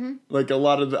that. Like, a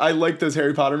lot of I like those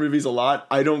Harry Potter movies a lot.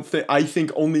 I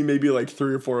think only maybe like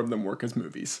 3 or 4 of them work as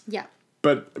movies. Yeah.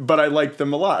 But I like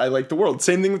them a lot. I like the world.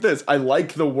 Same thing with this. I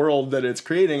like the world that it's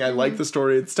creating. I like the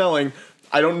story it's telling.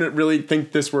 I don't really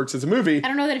think this works as a movie. I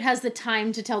don't know that it has the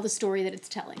time to tell the story that it's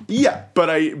telling. Yeah, but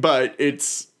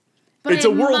it's a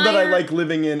world that I like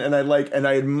living in, and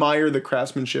I admire the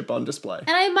craftsmanship on display.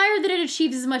 And I admire that it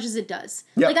achieves as much as it does.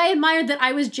 Yep. Like, I admire that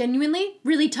I was genuinely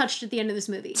really touched at the end of this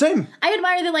movie. Same. I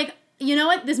admire that, like, you know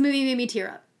what? This movie made me tear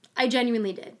up. I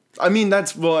genuinely did. I mean,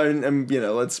 that's, well, and you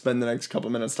know, let's spend the next couple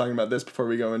minutes talking about this before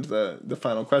we go into the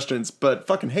final questions. But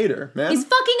fucking Hader, man. He's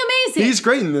fucking amazing. He's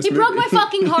great in this movie. He broke my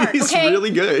fucking heart, He's okay?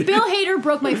 really good. Bill Hader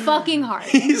broke my fucking heart.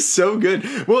 He's so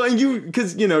good. Well, and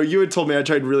because, you know, you had told me I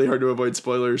tried really hard to avoid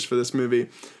spoilers for this movie.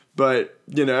 But,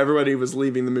 you know, everybody was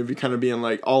leaving the movie kind of being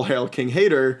like, all hail King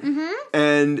Hader. Mm-hmm.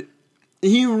 And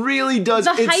he really does.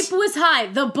 The hype was high.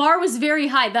 The bar was very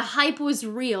high. The hype was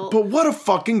real. But what a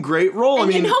fucking great role. And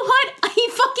I mean, you know what? He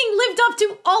fucking lived up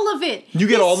to all of it. You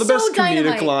get all the best comedic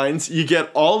dynamite. lines. You get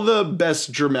all the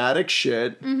best dramatic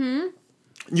shit. Mm-hmm.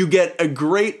 You get a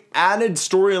great added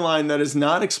storyline that is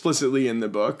not explicitly in the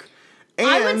book. And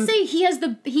I would say he has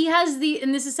the,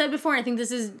 and this is said before, and I think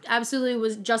this is absolutely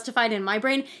was justified in my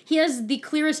brain, he has the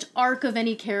clearest arc of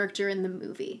any character in the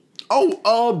movie. Oh,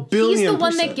 a billion He's the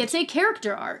one percent. that gets a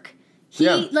character arc.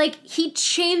 He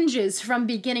changes from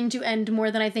beginning to end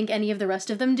more than I think any of the rest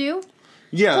of them do.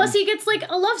 Yeah. Plus, he gets, like,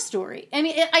 a love story. I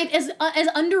mean, as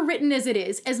underwritten as it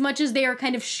is, as much as they are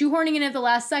kind of shoehorning in at the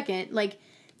last second, like,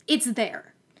 it's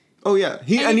there. Oh, yeah.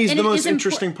 He's the most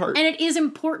interesting part. And it is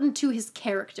important to his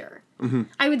character. Mm-hmm.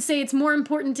 I would say it's more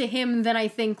important to him than I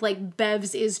think, like,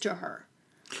 Bev's is to her.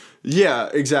 Yeah,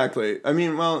 exactly. I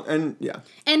mean, well, and yeah.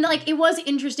 And, like, it was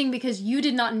interesting because you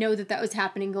did not know that was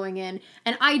happening going in.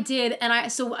 And I did. And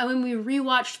so when we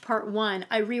rewatched part 1,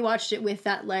 I rewatched it with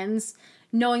that lens,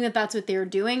 knowing that that's what they were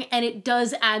doing. And it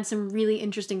does add some really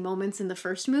interesting moments in the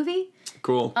first movie.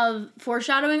 Cool. Of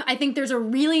foreshadowing. I think there's a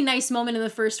really nice moment in the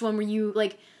first one where you,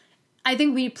 like, I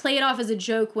think we play it off as a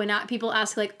joke when people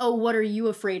ask, like, oh, what are you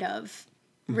afraid of,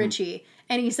 Richie? Mm-hmm.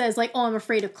 And he says, like, oh, I'm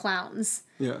afraid of clowns.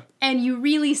 Yeah. And you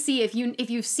really see, if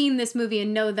you've seen this movie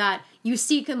and know that, you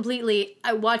see completely,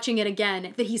 watching it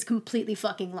again, that he's completely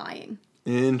fucking lying.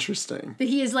 Interesting. That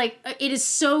he is, like, it is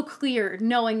so clear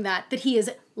knowing that he is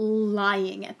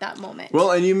lying at that moment. Well,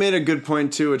 and you made a good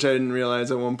point, too, which I didn't realize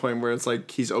at one point, where it's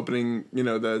like he's opening, you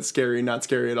know, the scary, not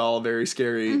scary at all, very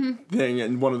scary thing.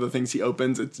 And one of the things he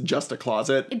opens, it's just a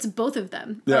closet. It's both of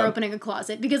them are opening a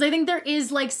closet. Because I think there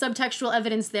is, like, subtextual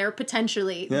evidence there,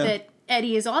 potentially, that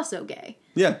Eddie is also gay.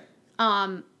 Yeah.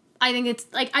 I think it's,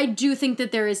 like, I do think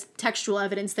that there is textual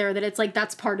evidence there that it's, like,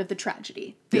 that's part of the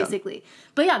tragedy, basically. Yeah.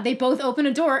 But, yeah, they both open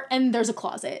a door, and there's a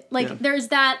closet. Like, there's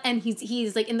that, and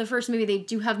he's, like, in the first movie, they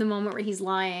do have the moment where he's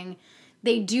lying.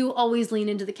 They do always lean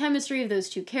into the chemistry of those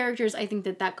two characters. I think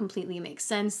that completely makes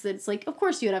sense, that it's, like, of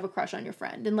course you'd have a crush on your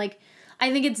friend. And, like,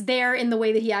 I think it's there in the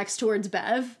way that he acts towards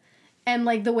Bev, and,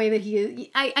 like, the way that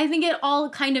I think it all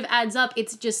kind of adds up.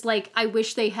 It's just, like, I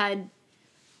wish they had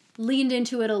leaned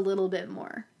into it a little bit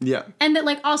more. Yeah. And that,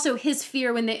 like, also his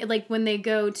fear when they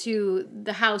go to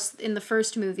the house in the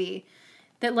first movie,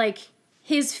 that, like,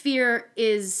 his fear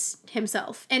is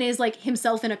himself, and is, like,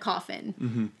 himself in a coffin.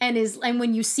 Mm-hmm. And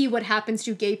when you see what happens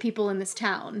to gay people in this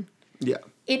town. Yeah.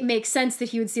 It makes sense that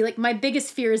he would see, like, my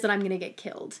biggest fear is that I'm going to get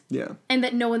killed. Yeah. And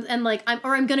that no one, and, like,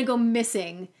 I'm going to go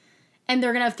missing, and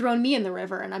they're going to have thrown me in the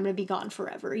river, and I'm going to be gone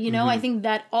forever. You know, I think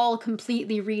that all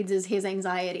completely reads as his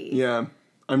anxiety. Yeah.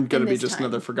 I'm going to be just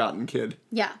another forgotten kid.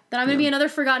 Yeah. That I'm going to be another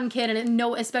forgotten kid, and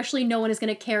especially no one is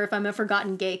going to care if I'm a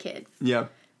forgotten gay kid. Yeah.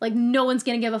 Like, no one's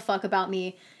going to give a fuck about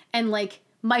me, and, like,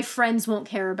 my friends won't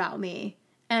care about me.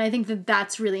 And I think that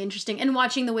that's really interesting. And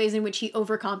watching the ways in which he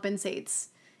overcompensates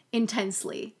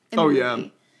intensely in the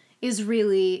movie is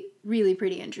really, really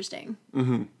pretty interesting.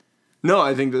 Mm-hmm. No,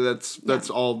 I think that's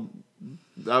all...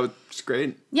 That was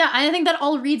great. Yeah, I think that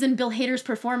all reads in Bill Hader's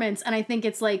performance, and I think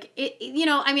it's like, you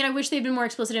know, I mean, I wish they'd been more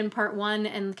explicit in part 1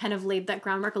 and kind of laid that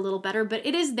groundwork a little better, but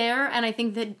it is there, and I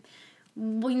think that,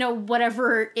 you know,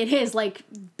 whatever it is, like,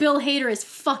 Bill Hader is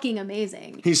fucking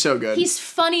amazing. He's so good. He's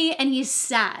funny, and he's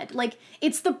sad. Like,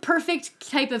 it's the perfect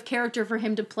type of character for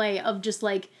him to play, of just,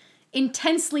 like,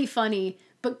 intensely funny,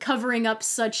 but covering up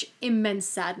such immense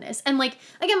sadness. And, like,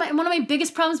 again, one of my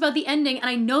biggest problems about the ending, and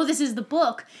I know this is the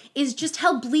book, is just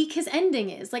how bleak his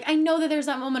ending is. Like, I know that there's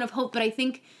that moment of hope, but I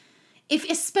think,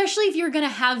 especially if you're going to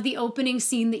have the opening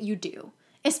scene that you do,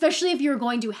 especially if you're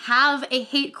going to have a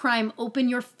hate crime open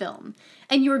your film,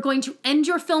 and you're going to end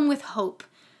your film with hope,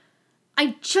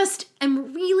 I just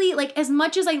am really, like, as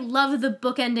much as I love the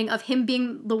book ending of him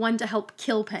being the one to help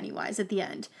kill Pennywise at the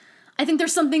end, I think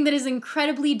there's something that is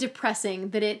incredibly depressing,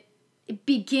 that it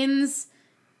begins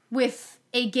with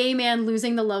a gay man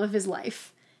losing the love of his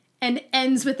life, and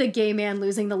ends with a gay man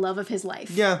losing the love of his life.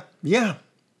 Yeah. Yeah.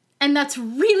 And that's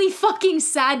really fucking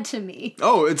sad to me.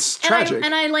 Oh, it's tragic.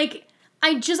 And I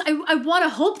want to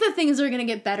hope that things are going to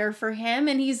get better for him,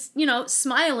 and he's,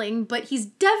 smiling, but he's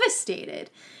devastated.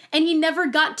 And he never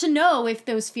got to know if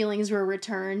those feelings were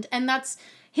returned. And that's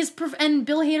and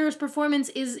Bill Hader's performance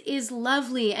is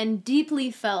lovely and deeply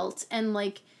felt and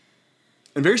and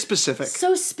very specific.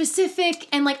 So specific,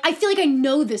 and I feel like I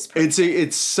know this person.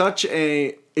 It's such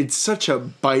a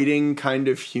biting kind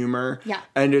of humor. Yeah.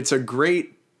 And it's a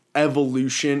great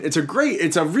evolution. It's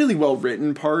a really well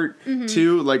written part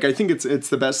too. I think it's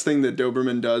the best thing that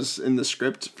Doberman does in the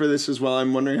script for this as well.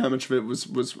 I'm wondering how much of it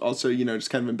was also, just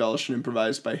kind of embellished and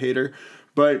improvised by Hader.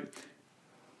 But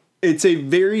it's a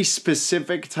very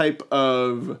specific type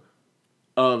of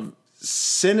not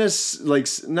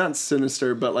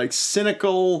sinister, but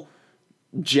cynical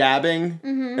jabbing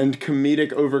and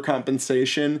comedic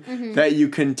overcompensation that you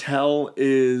can tell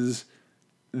is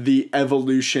the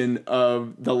evolution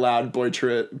of the loud,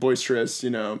 boisterous,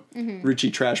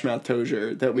 Richie Trashmouth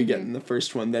Tozier that we get in the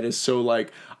first one. That is so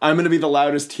I'm going to be the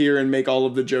loudest here and make all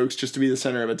of the jokes just to be the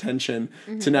center of attention.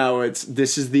 To now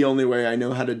this is the only way I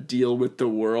know how to deal with the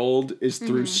world is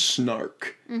through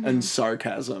snark and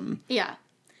sarcasm. Yeah.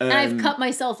 And I've cut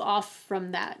myself off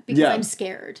from that because I'm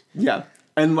scared. Yeah.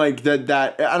 And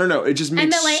that I don't know, it just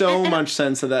makes much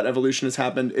sense that evolution has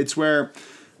happened. It's where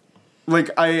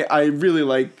I really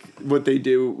like what they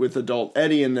do with adult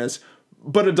Eddie in this,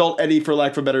 but adult Eddie, for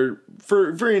lack of a better,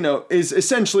 is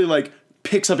essentially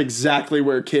picks up exactly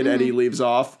where kid Eddie leaves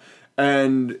off.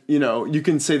 And, you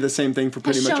can say the same thing for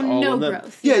pretty much all of them.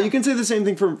 Growth, yeah, you can say the same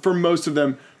thing for most of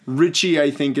them. Richie,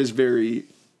 I think, is very,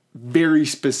 very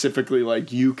specifically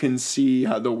you can see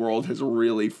how the world has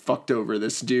really fucked over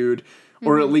this dude.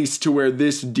 Or at least to where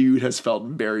this dude has felt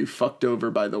very fucked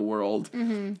over by the world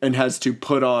and has to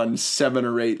put on 7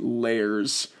 or 8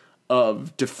 layers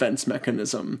of defense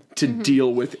mechanism to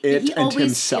deal with it and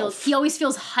himself. He always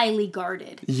feels highly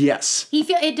guarded. Yes.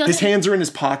 His hands are in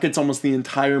his pockets almost the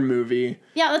entire movie.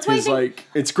 Yeah, that's why I think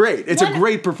it's great. It's a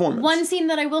great performance. One scene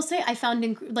that I will say I found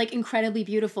incredibly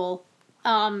beautiful,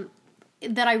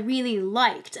 that I really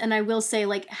liked, and I will say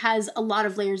has a lot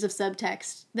of layers of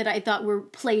subtext that I thought were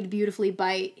played beautifully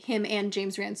by him and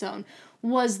James Ransone,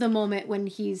 was the moment when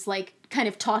he's kind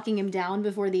of talking him down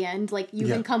before the end, you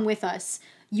can come with us,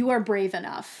 you are brave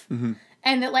enough.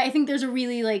 And that I think there's a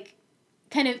really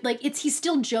kind of he's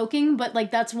still joking, but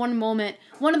that's one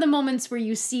of the moments where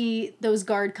you see those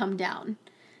guard come down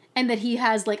and that he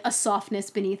has a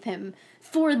softness beneath him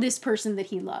for this person that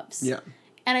he loves. Yeah.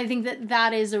 And I think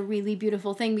that is a really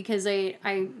beautiful thing, because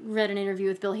I read an interview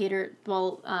with Bill Hader,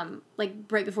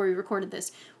 right before we recorded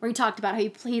this, where he talked about how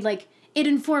it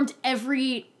informed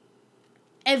everything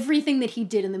that he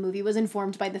did in the movie was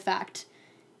informed by the fact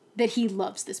that he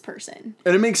loves this person.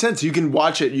 And it makes sense. You can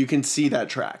watch it. You can see that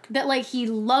track. That he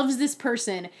loves this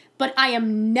person, but I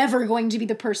am never going to be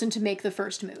the person to make the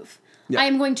first move. Yeah. I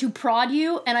am going to prod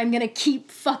you, and I'm going to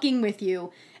keep fucking with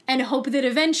you and hope that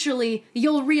eventually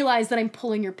you'll realize that I'm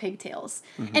pulling your pigtails.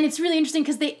 And it's really interesting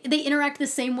because they interact the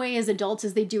same way as adults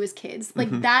as they do as kids.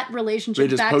 That relationship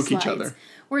they just poke each other.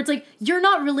 Where it's you're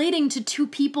not relating to two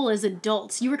people as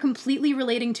adults. You are completely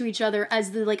relating to each other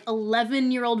as the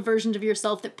 11-year-old versions of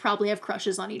yourself that probably have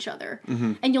crushes on each other.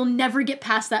 And you'll never get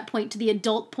past that point to the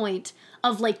adult point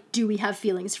of do we have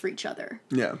feelings for each other?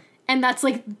 Yeah. And that's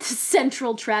the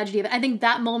central tragedy of it. I think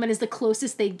that moment is the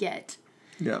closest they get.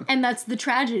 Yeah. And that's the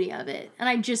tragedy of it. And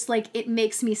I just it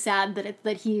makes me sad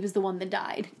that he was the one that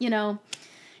died,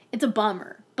 It's a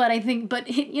bummer. But I think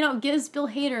it gives Bill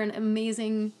Hader an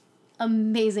amazing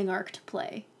arc to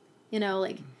play.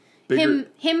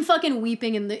 Him fucking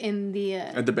weeping in the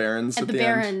at the Barrens at the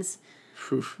Barrens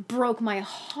broke my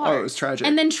heart. Oh, it was tragic.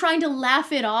 And then trying to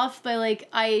laugh it off by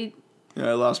I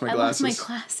lost my glasses. I lost my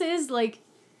glasses.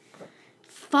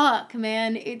 Fuck,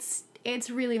 man.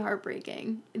 It's really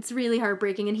heartbreaking. It's really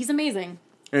heartbreaking, and he's amazing.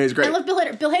 And he's great. I love Bill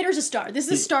Hader. Bill Hader's a star. This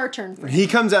is a star turn for him. He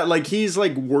comes out he's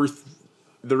worth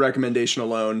the recommendation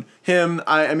alone. Him,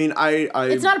 I mean,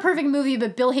 It's not a perfect movie,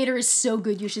 but Bill Hader is so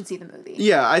good. You should see the movie.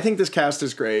 Yeah, I think this cast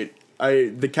is great.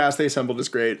 The cast they assembled is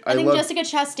great. I think Jessica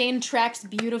Chastain tracks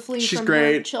beautifully from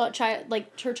great.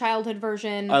 Her childhood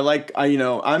version. I'm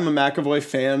a McAvoy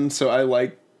fan, so I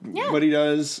like what he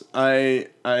does. I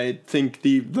think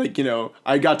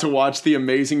I got to watch the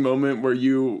amazing moment where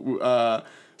you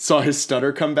saw his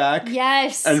stutter come back.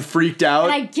 Yes. And freaked out.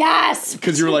 And I gasped.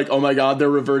 Because you were oh my God, they're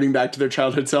reverting back to their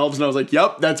childhood selves. And I was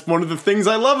yep, that's one of the things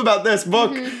I love about this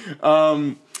book.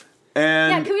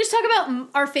 And Yeah, can we just talk about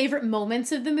our favorite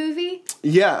moments of the movie?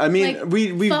 yeah, I mean, Like,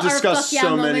 we've our discussed fuck yeah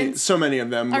moments. so many of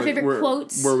them. Our favorite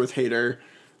quotes. were with Hader.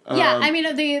 Yeah, I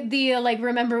mean the like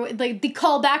remember like the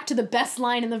call back to the best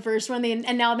line in the first one.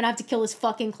 And now I'm gonna have to kill this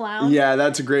fucking clown. Yeah,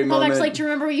 that's a great Call moment. back to like, do you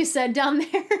remember what you said down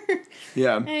there?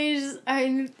 Yeah.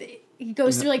 And he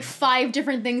goes through like 5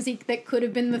 different things that could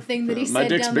have been the thing that he said. My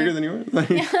dick's down bigger there. than yours.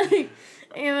 Yeah,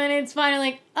 and then it's finally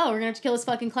like, oh, we're gonna have to kill this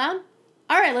fucking clown?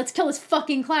 Alright, let's kill this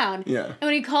fucking clown. Yeah. And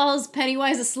when he calls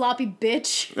Pennywise a sloppy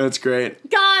bitch. That's great.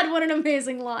 God, what an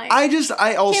amazing line. I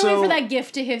also Can't wait for that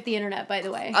GIF to hit the internet, by the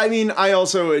way. I mean, I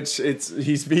also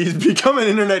he's become an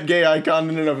internet gay icon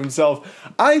in and of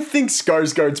himself. I think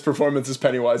Skarsgård's performance as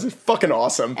Pennywise is fucking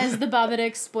awesome. As the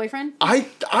Bobadick's boyfriend.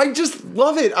 I just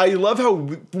love it. I love how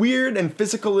weird and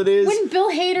physical it is. When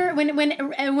Bill Hader,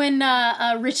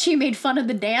 when Richie made fun of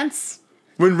the dance.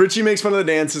 When Richie makes fun of the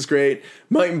dance is great.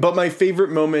 But my favorite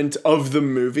moment of the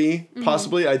movie,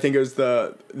 possibly, I think it was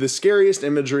the scariest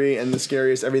imagery and the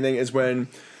scariest everything is when,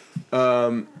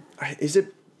 is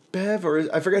it Bev or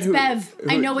I forget who. Bev,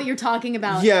 I know what you're talking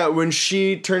about. Yeah, when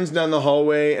she turns down the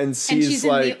hallway and sees and she's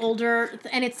like in the older,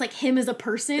 and it's like him as a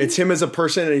person. it's him as a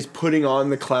person and he's putting on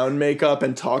the clown makeup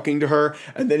and talking to her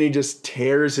and then he just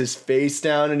tears his face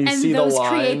down and you see the lines. And those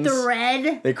create the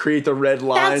red. They create the red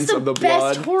lines of the blood.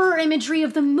 That's the best horror imagery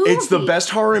of the movie. It's the best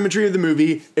horror imagery of the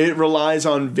movie. It relies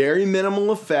on very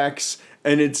minimal effects,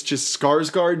 and it's just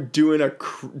Skarsgård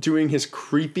doing his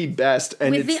creepy best.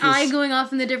 And with the eye going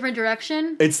off in the different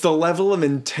direction. It's the level of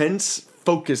intense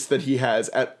focus that he has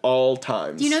at all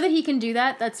times. Do you know that he can do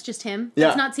that? That's just him. Yeah.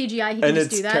 That's not CGI. He can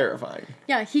just do that. And it's terrifying.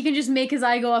 Yeah, he can just make his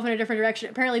eye go off in a different direction.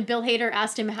 Apparently, Bill Hader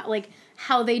asked him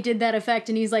how they did that effect,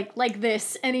 and he's like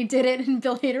this, and he did it, and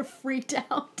Bill Hader freaked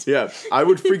out. Yeah, I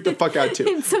would freak the fuck out too.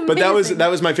 It's amazing. But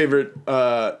that was my favorite.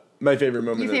 My favorite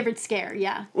moment. Your favorite scare,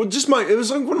 yeah. Well, it was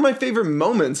like one of my favorite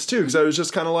moments too, because I was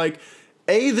just kind of like,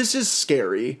 this is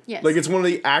scary. Yes. Like it's one of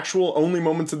the actual only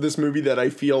moments of this movie that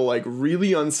I feel like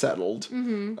really unsettled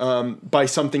by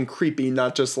something creepy,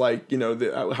 not just like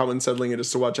how unsettling it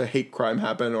is to watch a hate crime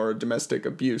happen or a domestic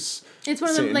abuse. It's one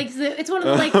of the it's one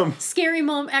of the scary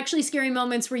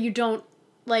moments where you don't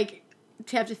like.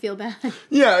 To have to feel bad.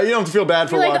 Yeah, you don't have to feel bad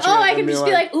for watching. Oh, I can just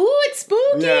be like, ooh, it's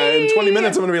spooky. Yeah, in 20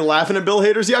 minutes I'm gonna be laughing at Bill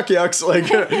Hader's yuck yucks. Like,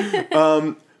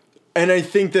 and I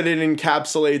think that it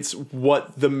encapsulates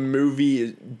what the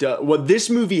movie what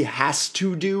this movie has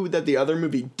to do that the other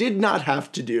movie did not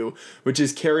have to do, which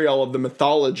is carry all of the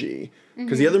mythology.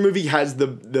 Because the other movie has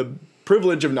the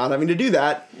privilege of not having to do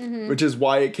that, which is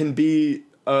why it can be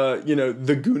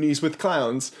the Goonies with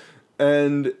clowns,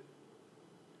 and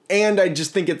I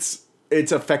just think it's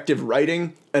effective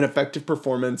writing and effective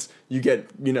performance. You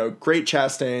get, great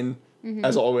Chastain,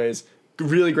 as always.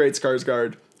 Really great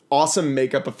Skarsgård. Awesome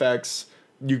makeup effects.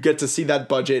 You get to see that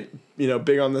budget,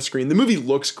 big on the screen. The movie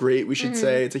looks great, we should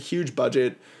say. It's a huge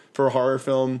budget for a horror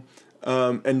film.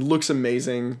 And looks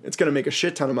amazing. It's going to make a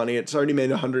shit ton of money. It's already made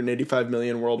 $185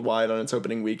 million worldwide on its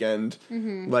opening weekend.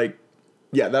 Like,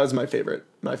 yeah, that was my favorite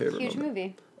Huge moment.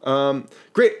 movie.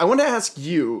 Great. I want to ask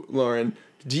you, Lauren,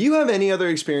 do you have any other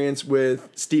experience with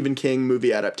Stephen King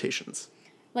movie adaptations?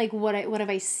 Like what have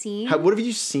I seen? What have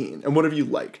you seen and what have you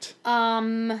liked?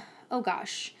 Oh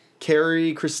gosh.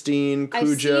 Carrie, Christine,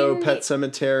 Cujo, Pet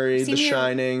Sematary, The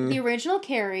Shining. The original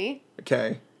Carrie.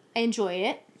 Okay. I enjoy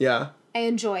it. Yeah. I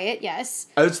enjoy it, yes.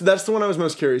 That's the one I was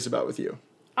most curious about with you.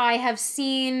 I have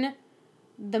seen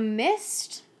The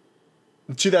Mist.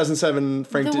 2007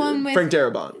 Frank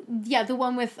Darabont. Yeah, the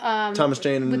one with Thomas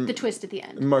Jane with the twist at the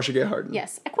end. Marcia Gay Harden.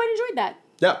 Yes, I quite enjoyed that.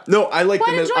 Yeah, no, I like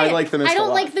The Mist. I like The Mist. I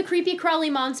don't like the creepy crawly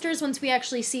monsters once we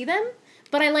actually see them,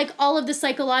 but I like all of the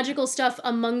psychological stuff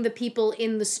among the people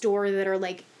in the store that are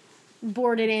like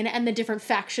boarded in and the different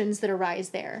factions that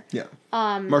arise there. Yeah.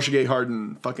 Marcia Gay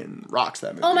Harden fucking rocks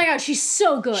that movie. Oh my god, she's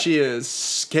so good. She is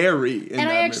scary. And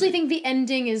I actually think the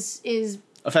ending is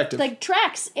effective. Like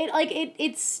tracks.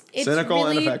 It's cynical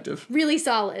really, and effective. Really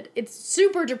solid. It's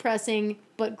super depressing,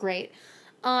 but great.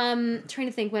 Trying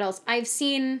to think what else. I've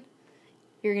seen.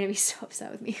 You're gonna be so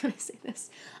upset with me when I say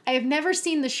this. I have never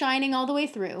seen The Shining all the way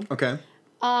through. Okay.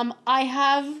 I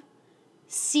have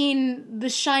seen the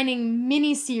Shining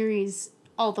miniseries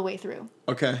all the way through.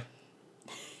 Okay.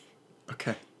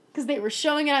 Okay. Because they were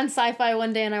showing it on Sci-Fi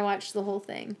one day and I watched the whole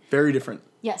thing. Very different.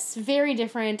 Yes, very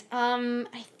different.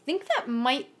 I think that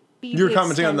might be. You were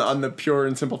commenting on the pure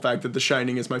and simple fact that The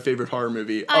Shining is my favorite horror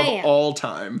movie of all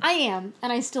time. I am,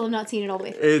 and I still have not seen it all the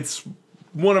way through. It's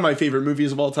one of my favorite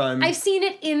movies of all time. I've seen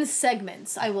it in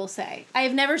segments, I will say. I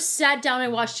have never sat down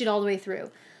and watched it all the way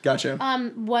through. Gotcha.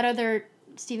 What other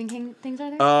Stephen King things are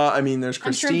there? I mean, there's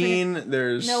I'm sure I'm Christine,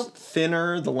 there's Nope.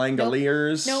 Thinner, The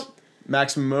Langoliers, Nope.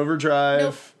 Maximum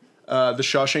Overdrive, The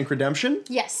Shawshank Redemption,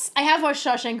 Yes, I have watched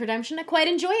Shawshank Redemption. I quite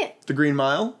enjoy it. The Green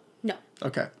Mile. No,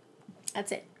 Okay,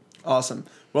 that's it. awesome.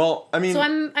 Well, I mean, So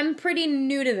I'm pretty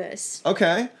new to this.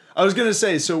 okay. I was gonna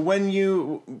say, so what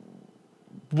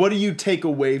do you take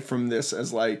away from this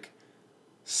as like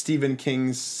Stephen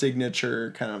King's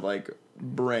signature kind of like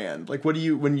brand? Like, what do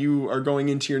you, when you are going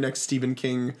into your next Stephen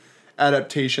King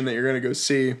adaptation that you're gonna go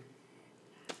see?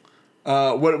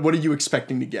 What are you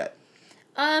expecting to get?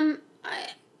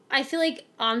 I feel like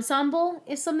ensemble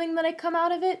is something that I come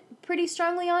out of it pretty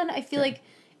strongly on. I feel like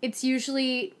it's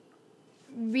usually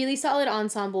really solid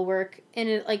ensemble work, and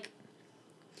it like,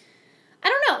 I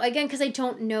don't know, again, because I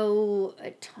don't know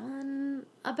a ton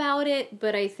about it,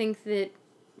 but I think that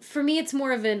for me it's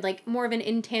more of an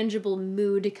intangible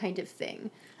mood kind of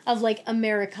thing of like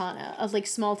Americana, of like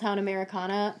small town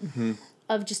Americana,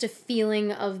 of just a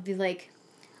feeling of the like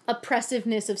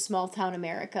oppressiveness of small town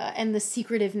America and the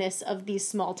secretiveness of these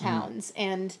small towns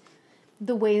and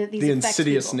the way that these The affect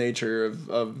insidious people. nature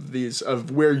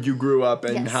of where you grew up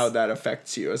and Yes. how that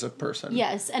affects you as a person.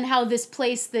 Yes, and how this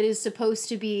place that is supposed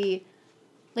to be,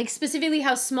 like specifically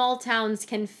how small towns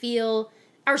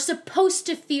are supposed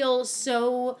to feel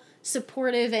so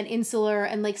supportive and insular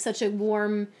and like such a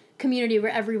warm community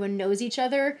where everyone knows each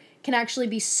other, can actually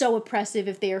be so oppressive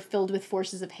if they are filled with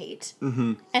forces of hate.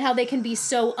 Mm-hmm. And how they can be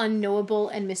so unknowable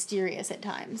and mysterious at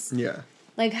times. Yeah.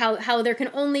 Like how there can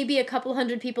only be a couple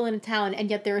hundred people in a town, and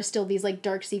yet there are still these like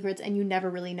dark secrets, and you never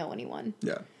really know anyone.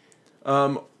 Yeah.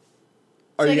 So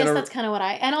I guess that's kind of what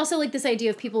and also like this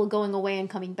idea of people going away and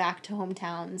coming back to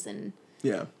hometowns, and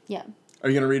Yeah. yeah. Are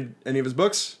you gonna read any of his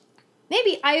books?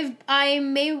 Maybe I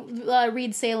may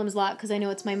read Salem's Lot because I know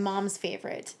it's my mom's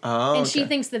favorite, Oh, and she okay.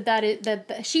 thinks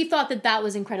that she thought that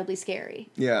was incredibly scary.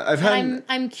 Yeah,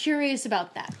 I'm curious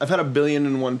about that. I've had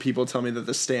 1,000,000,001 people tell me that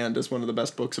The Stand is one of the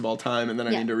best books of all time, and then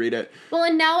I Yeah. need to read it. Well,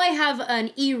 and now I have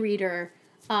an e-reader,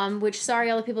 which, sorry,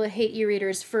 all the people that hate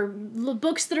e-readers, for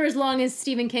books that are as long as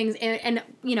Stephen King's, and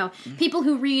you know, people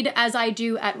who read as I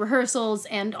do at rehearsals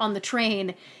and on the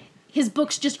train, his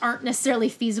books just aren't necessarily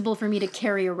feasible for me to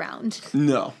carry around.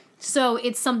 No. So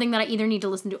it's something that I either need to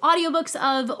listen to audiobooks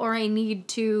of, or I need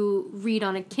to read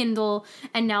on a Kindle,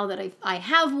 and now that I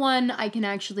have one, I can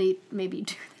actually maybe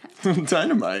do that.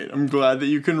 Dynamite. I'm glad that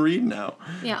you can read now.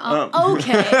 Yeah,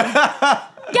 okay.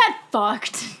 Get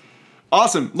fucked.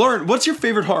 Awesome. Lauren, what's your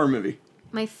favorite horror movie?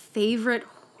 My favorite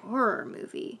horror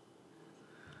movie.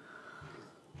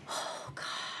 Oh,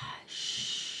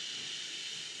 gosh.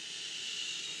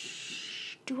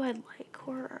 Do I like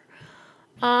horror?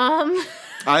 I'm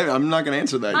not going to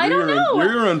answer that. I don't know.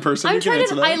 You're your own person. You can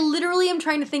answer that. I literally am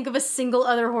trying to think of a single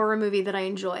other horror movie that I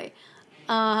enjoy.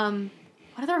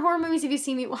 What other horror movies have you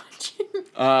seen me watching?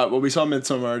 Well, we saw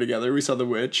Midsommar together. We saw The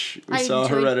Witch. We saw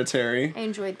Hereditary. I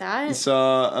enjoyed that. We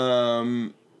saw,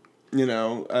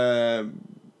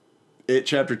 It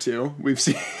Chapter 2. We've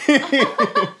seen...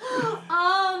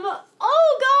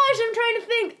 Oh gosh, I'm trying to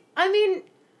think. I mean,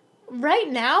 right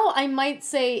now, I might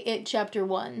say It Chapter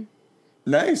 1.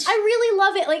 Nice. I really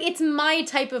love it. Like, it's my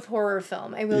type of horror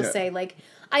film, I will say. Like,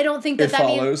 I don't think that It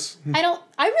Follows. I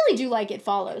really do like It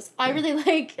Follows. I really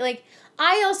like,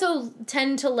 I also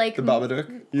tend to like... The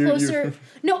Babadook. Closer...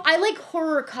 No, I like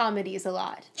horror comedies a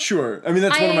lot. Sure. I mean,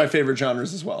 that's one of my favorite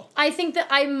genres as well. I think that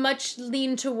I much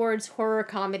lean towards horror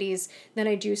comedies than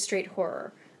I do straight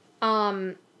horror.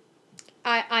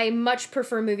 I much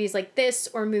prefer movies like this,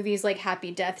 or movies like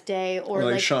Happy Death Day, or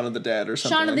like Shaun of the Dead or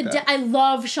something Shaun of the Dead. I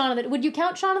love Shaun of the Dead. Would you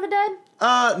count Shaun of the Dead?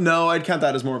 No, I'd count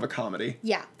that as more of a comedy.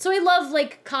 Yeah. So I love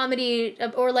like comedy,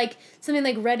 or like something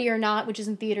like Ready or Not, which is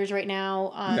in theaters right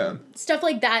now. Stuff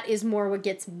like that is more what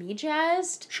gets me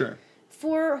jazzed. Sure.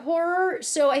 For horror.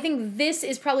 So I think this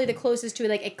is probably the closest to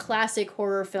like a classic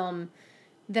horror film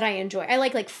that I enjoy. I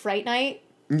like Fright Night.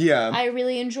 Yeah. I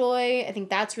really enjoy. I think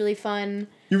that's really fun.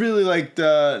 You really liked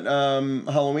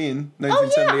Halloween,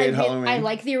 1978 Halloween. I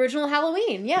like the original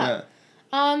Halloween, yeah.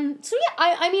 So yeah,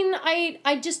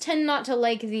 I just tend not to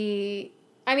like the...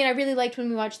 I mean, I really liked when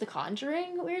we watched The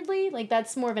Conjuring, weirdly. Like,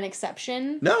 that's more of an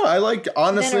exception. No, I liked,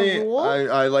 honestly, than a rule.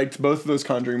 I liked both of those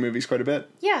Conjuring movies quite a bit.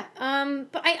 Yeah,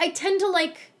 but I tend to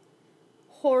like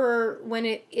horror when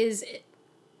it is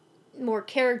more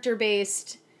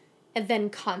character-based and then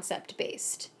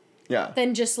concept-based. Yeah.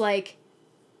 Than just like,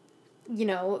 you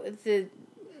know,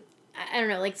 I don't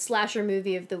know, like slasher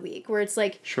movie of the week, where it's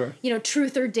like, sure, you know,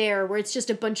 Truth or Dare, where it's just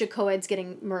a bunch of co-eds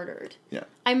getting murdered. Yeah.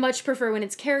 I much prefer when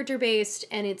it's character-based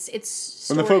and it's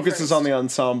when the focus first. is on the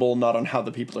ensemble, not on how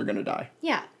the people are going to die.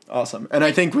 Yeah. Awesome. And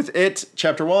I think with It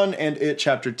Chapter 1 and It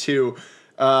Chapter 2,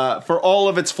 for all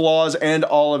of its flaws and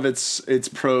all of its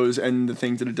pros and the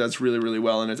things that it does really, really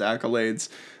well and its accolades,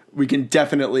 we can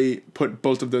definitely put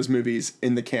both of those movies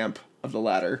in the camp of the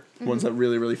latter. Ones that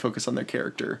really, really focus on their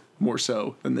character more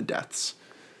so than the deaths.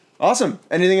 Awesome.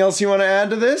 Anything else you want to add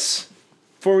to this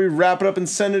before we wrap it up and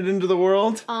send it into the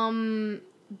world?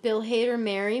 Bill Hader,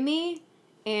 Marry Me,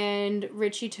 and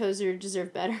Richie Tozier,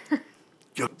 Deserve Better.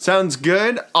 Sounds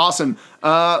good. Awesome.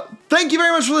 Thank you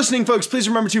very much for listening, folks. Please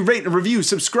remember to rate and review,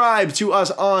 subscribe to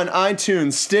us on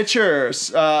iTunes, Stitcher.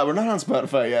 We're not on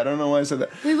Spotify yet. I don't know why I said that.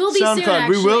 We will be soon,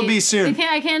 actually. We will be soon.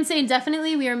 I can say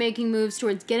definitely we are making moves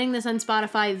towards getting this on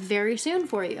Spotify very soon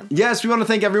for you. Yes, we want to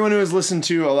thank everyone who has listened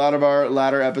to a lot of our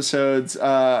latter episodes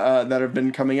that have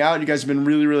been coming out. You guys have been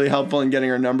really, really helpful in getting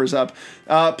our numbers up.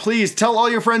 Please tell all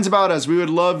your friends about us. We would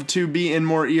love to be in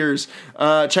more ears.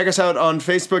 Check us out on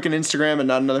Facebook and Instagram at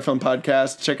Not Another Film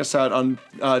Podcast. Check us out on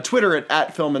Twitter at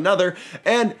 @FilmAnother.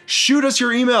 And shoot us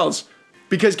your emails.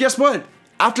 Because guess what?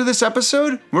 After this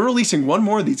episode, we're releasing one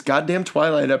more of these goddamn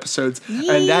Twilight episodes.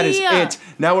 Yeah. And that is it.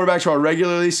 Now we're back to our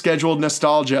regularly scheduled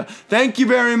nostalgia. Thank you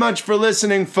very much for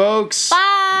listening, folks.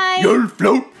 Bye. You'll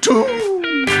float too.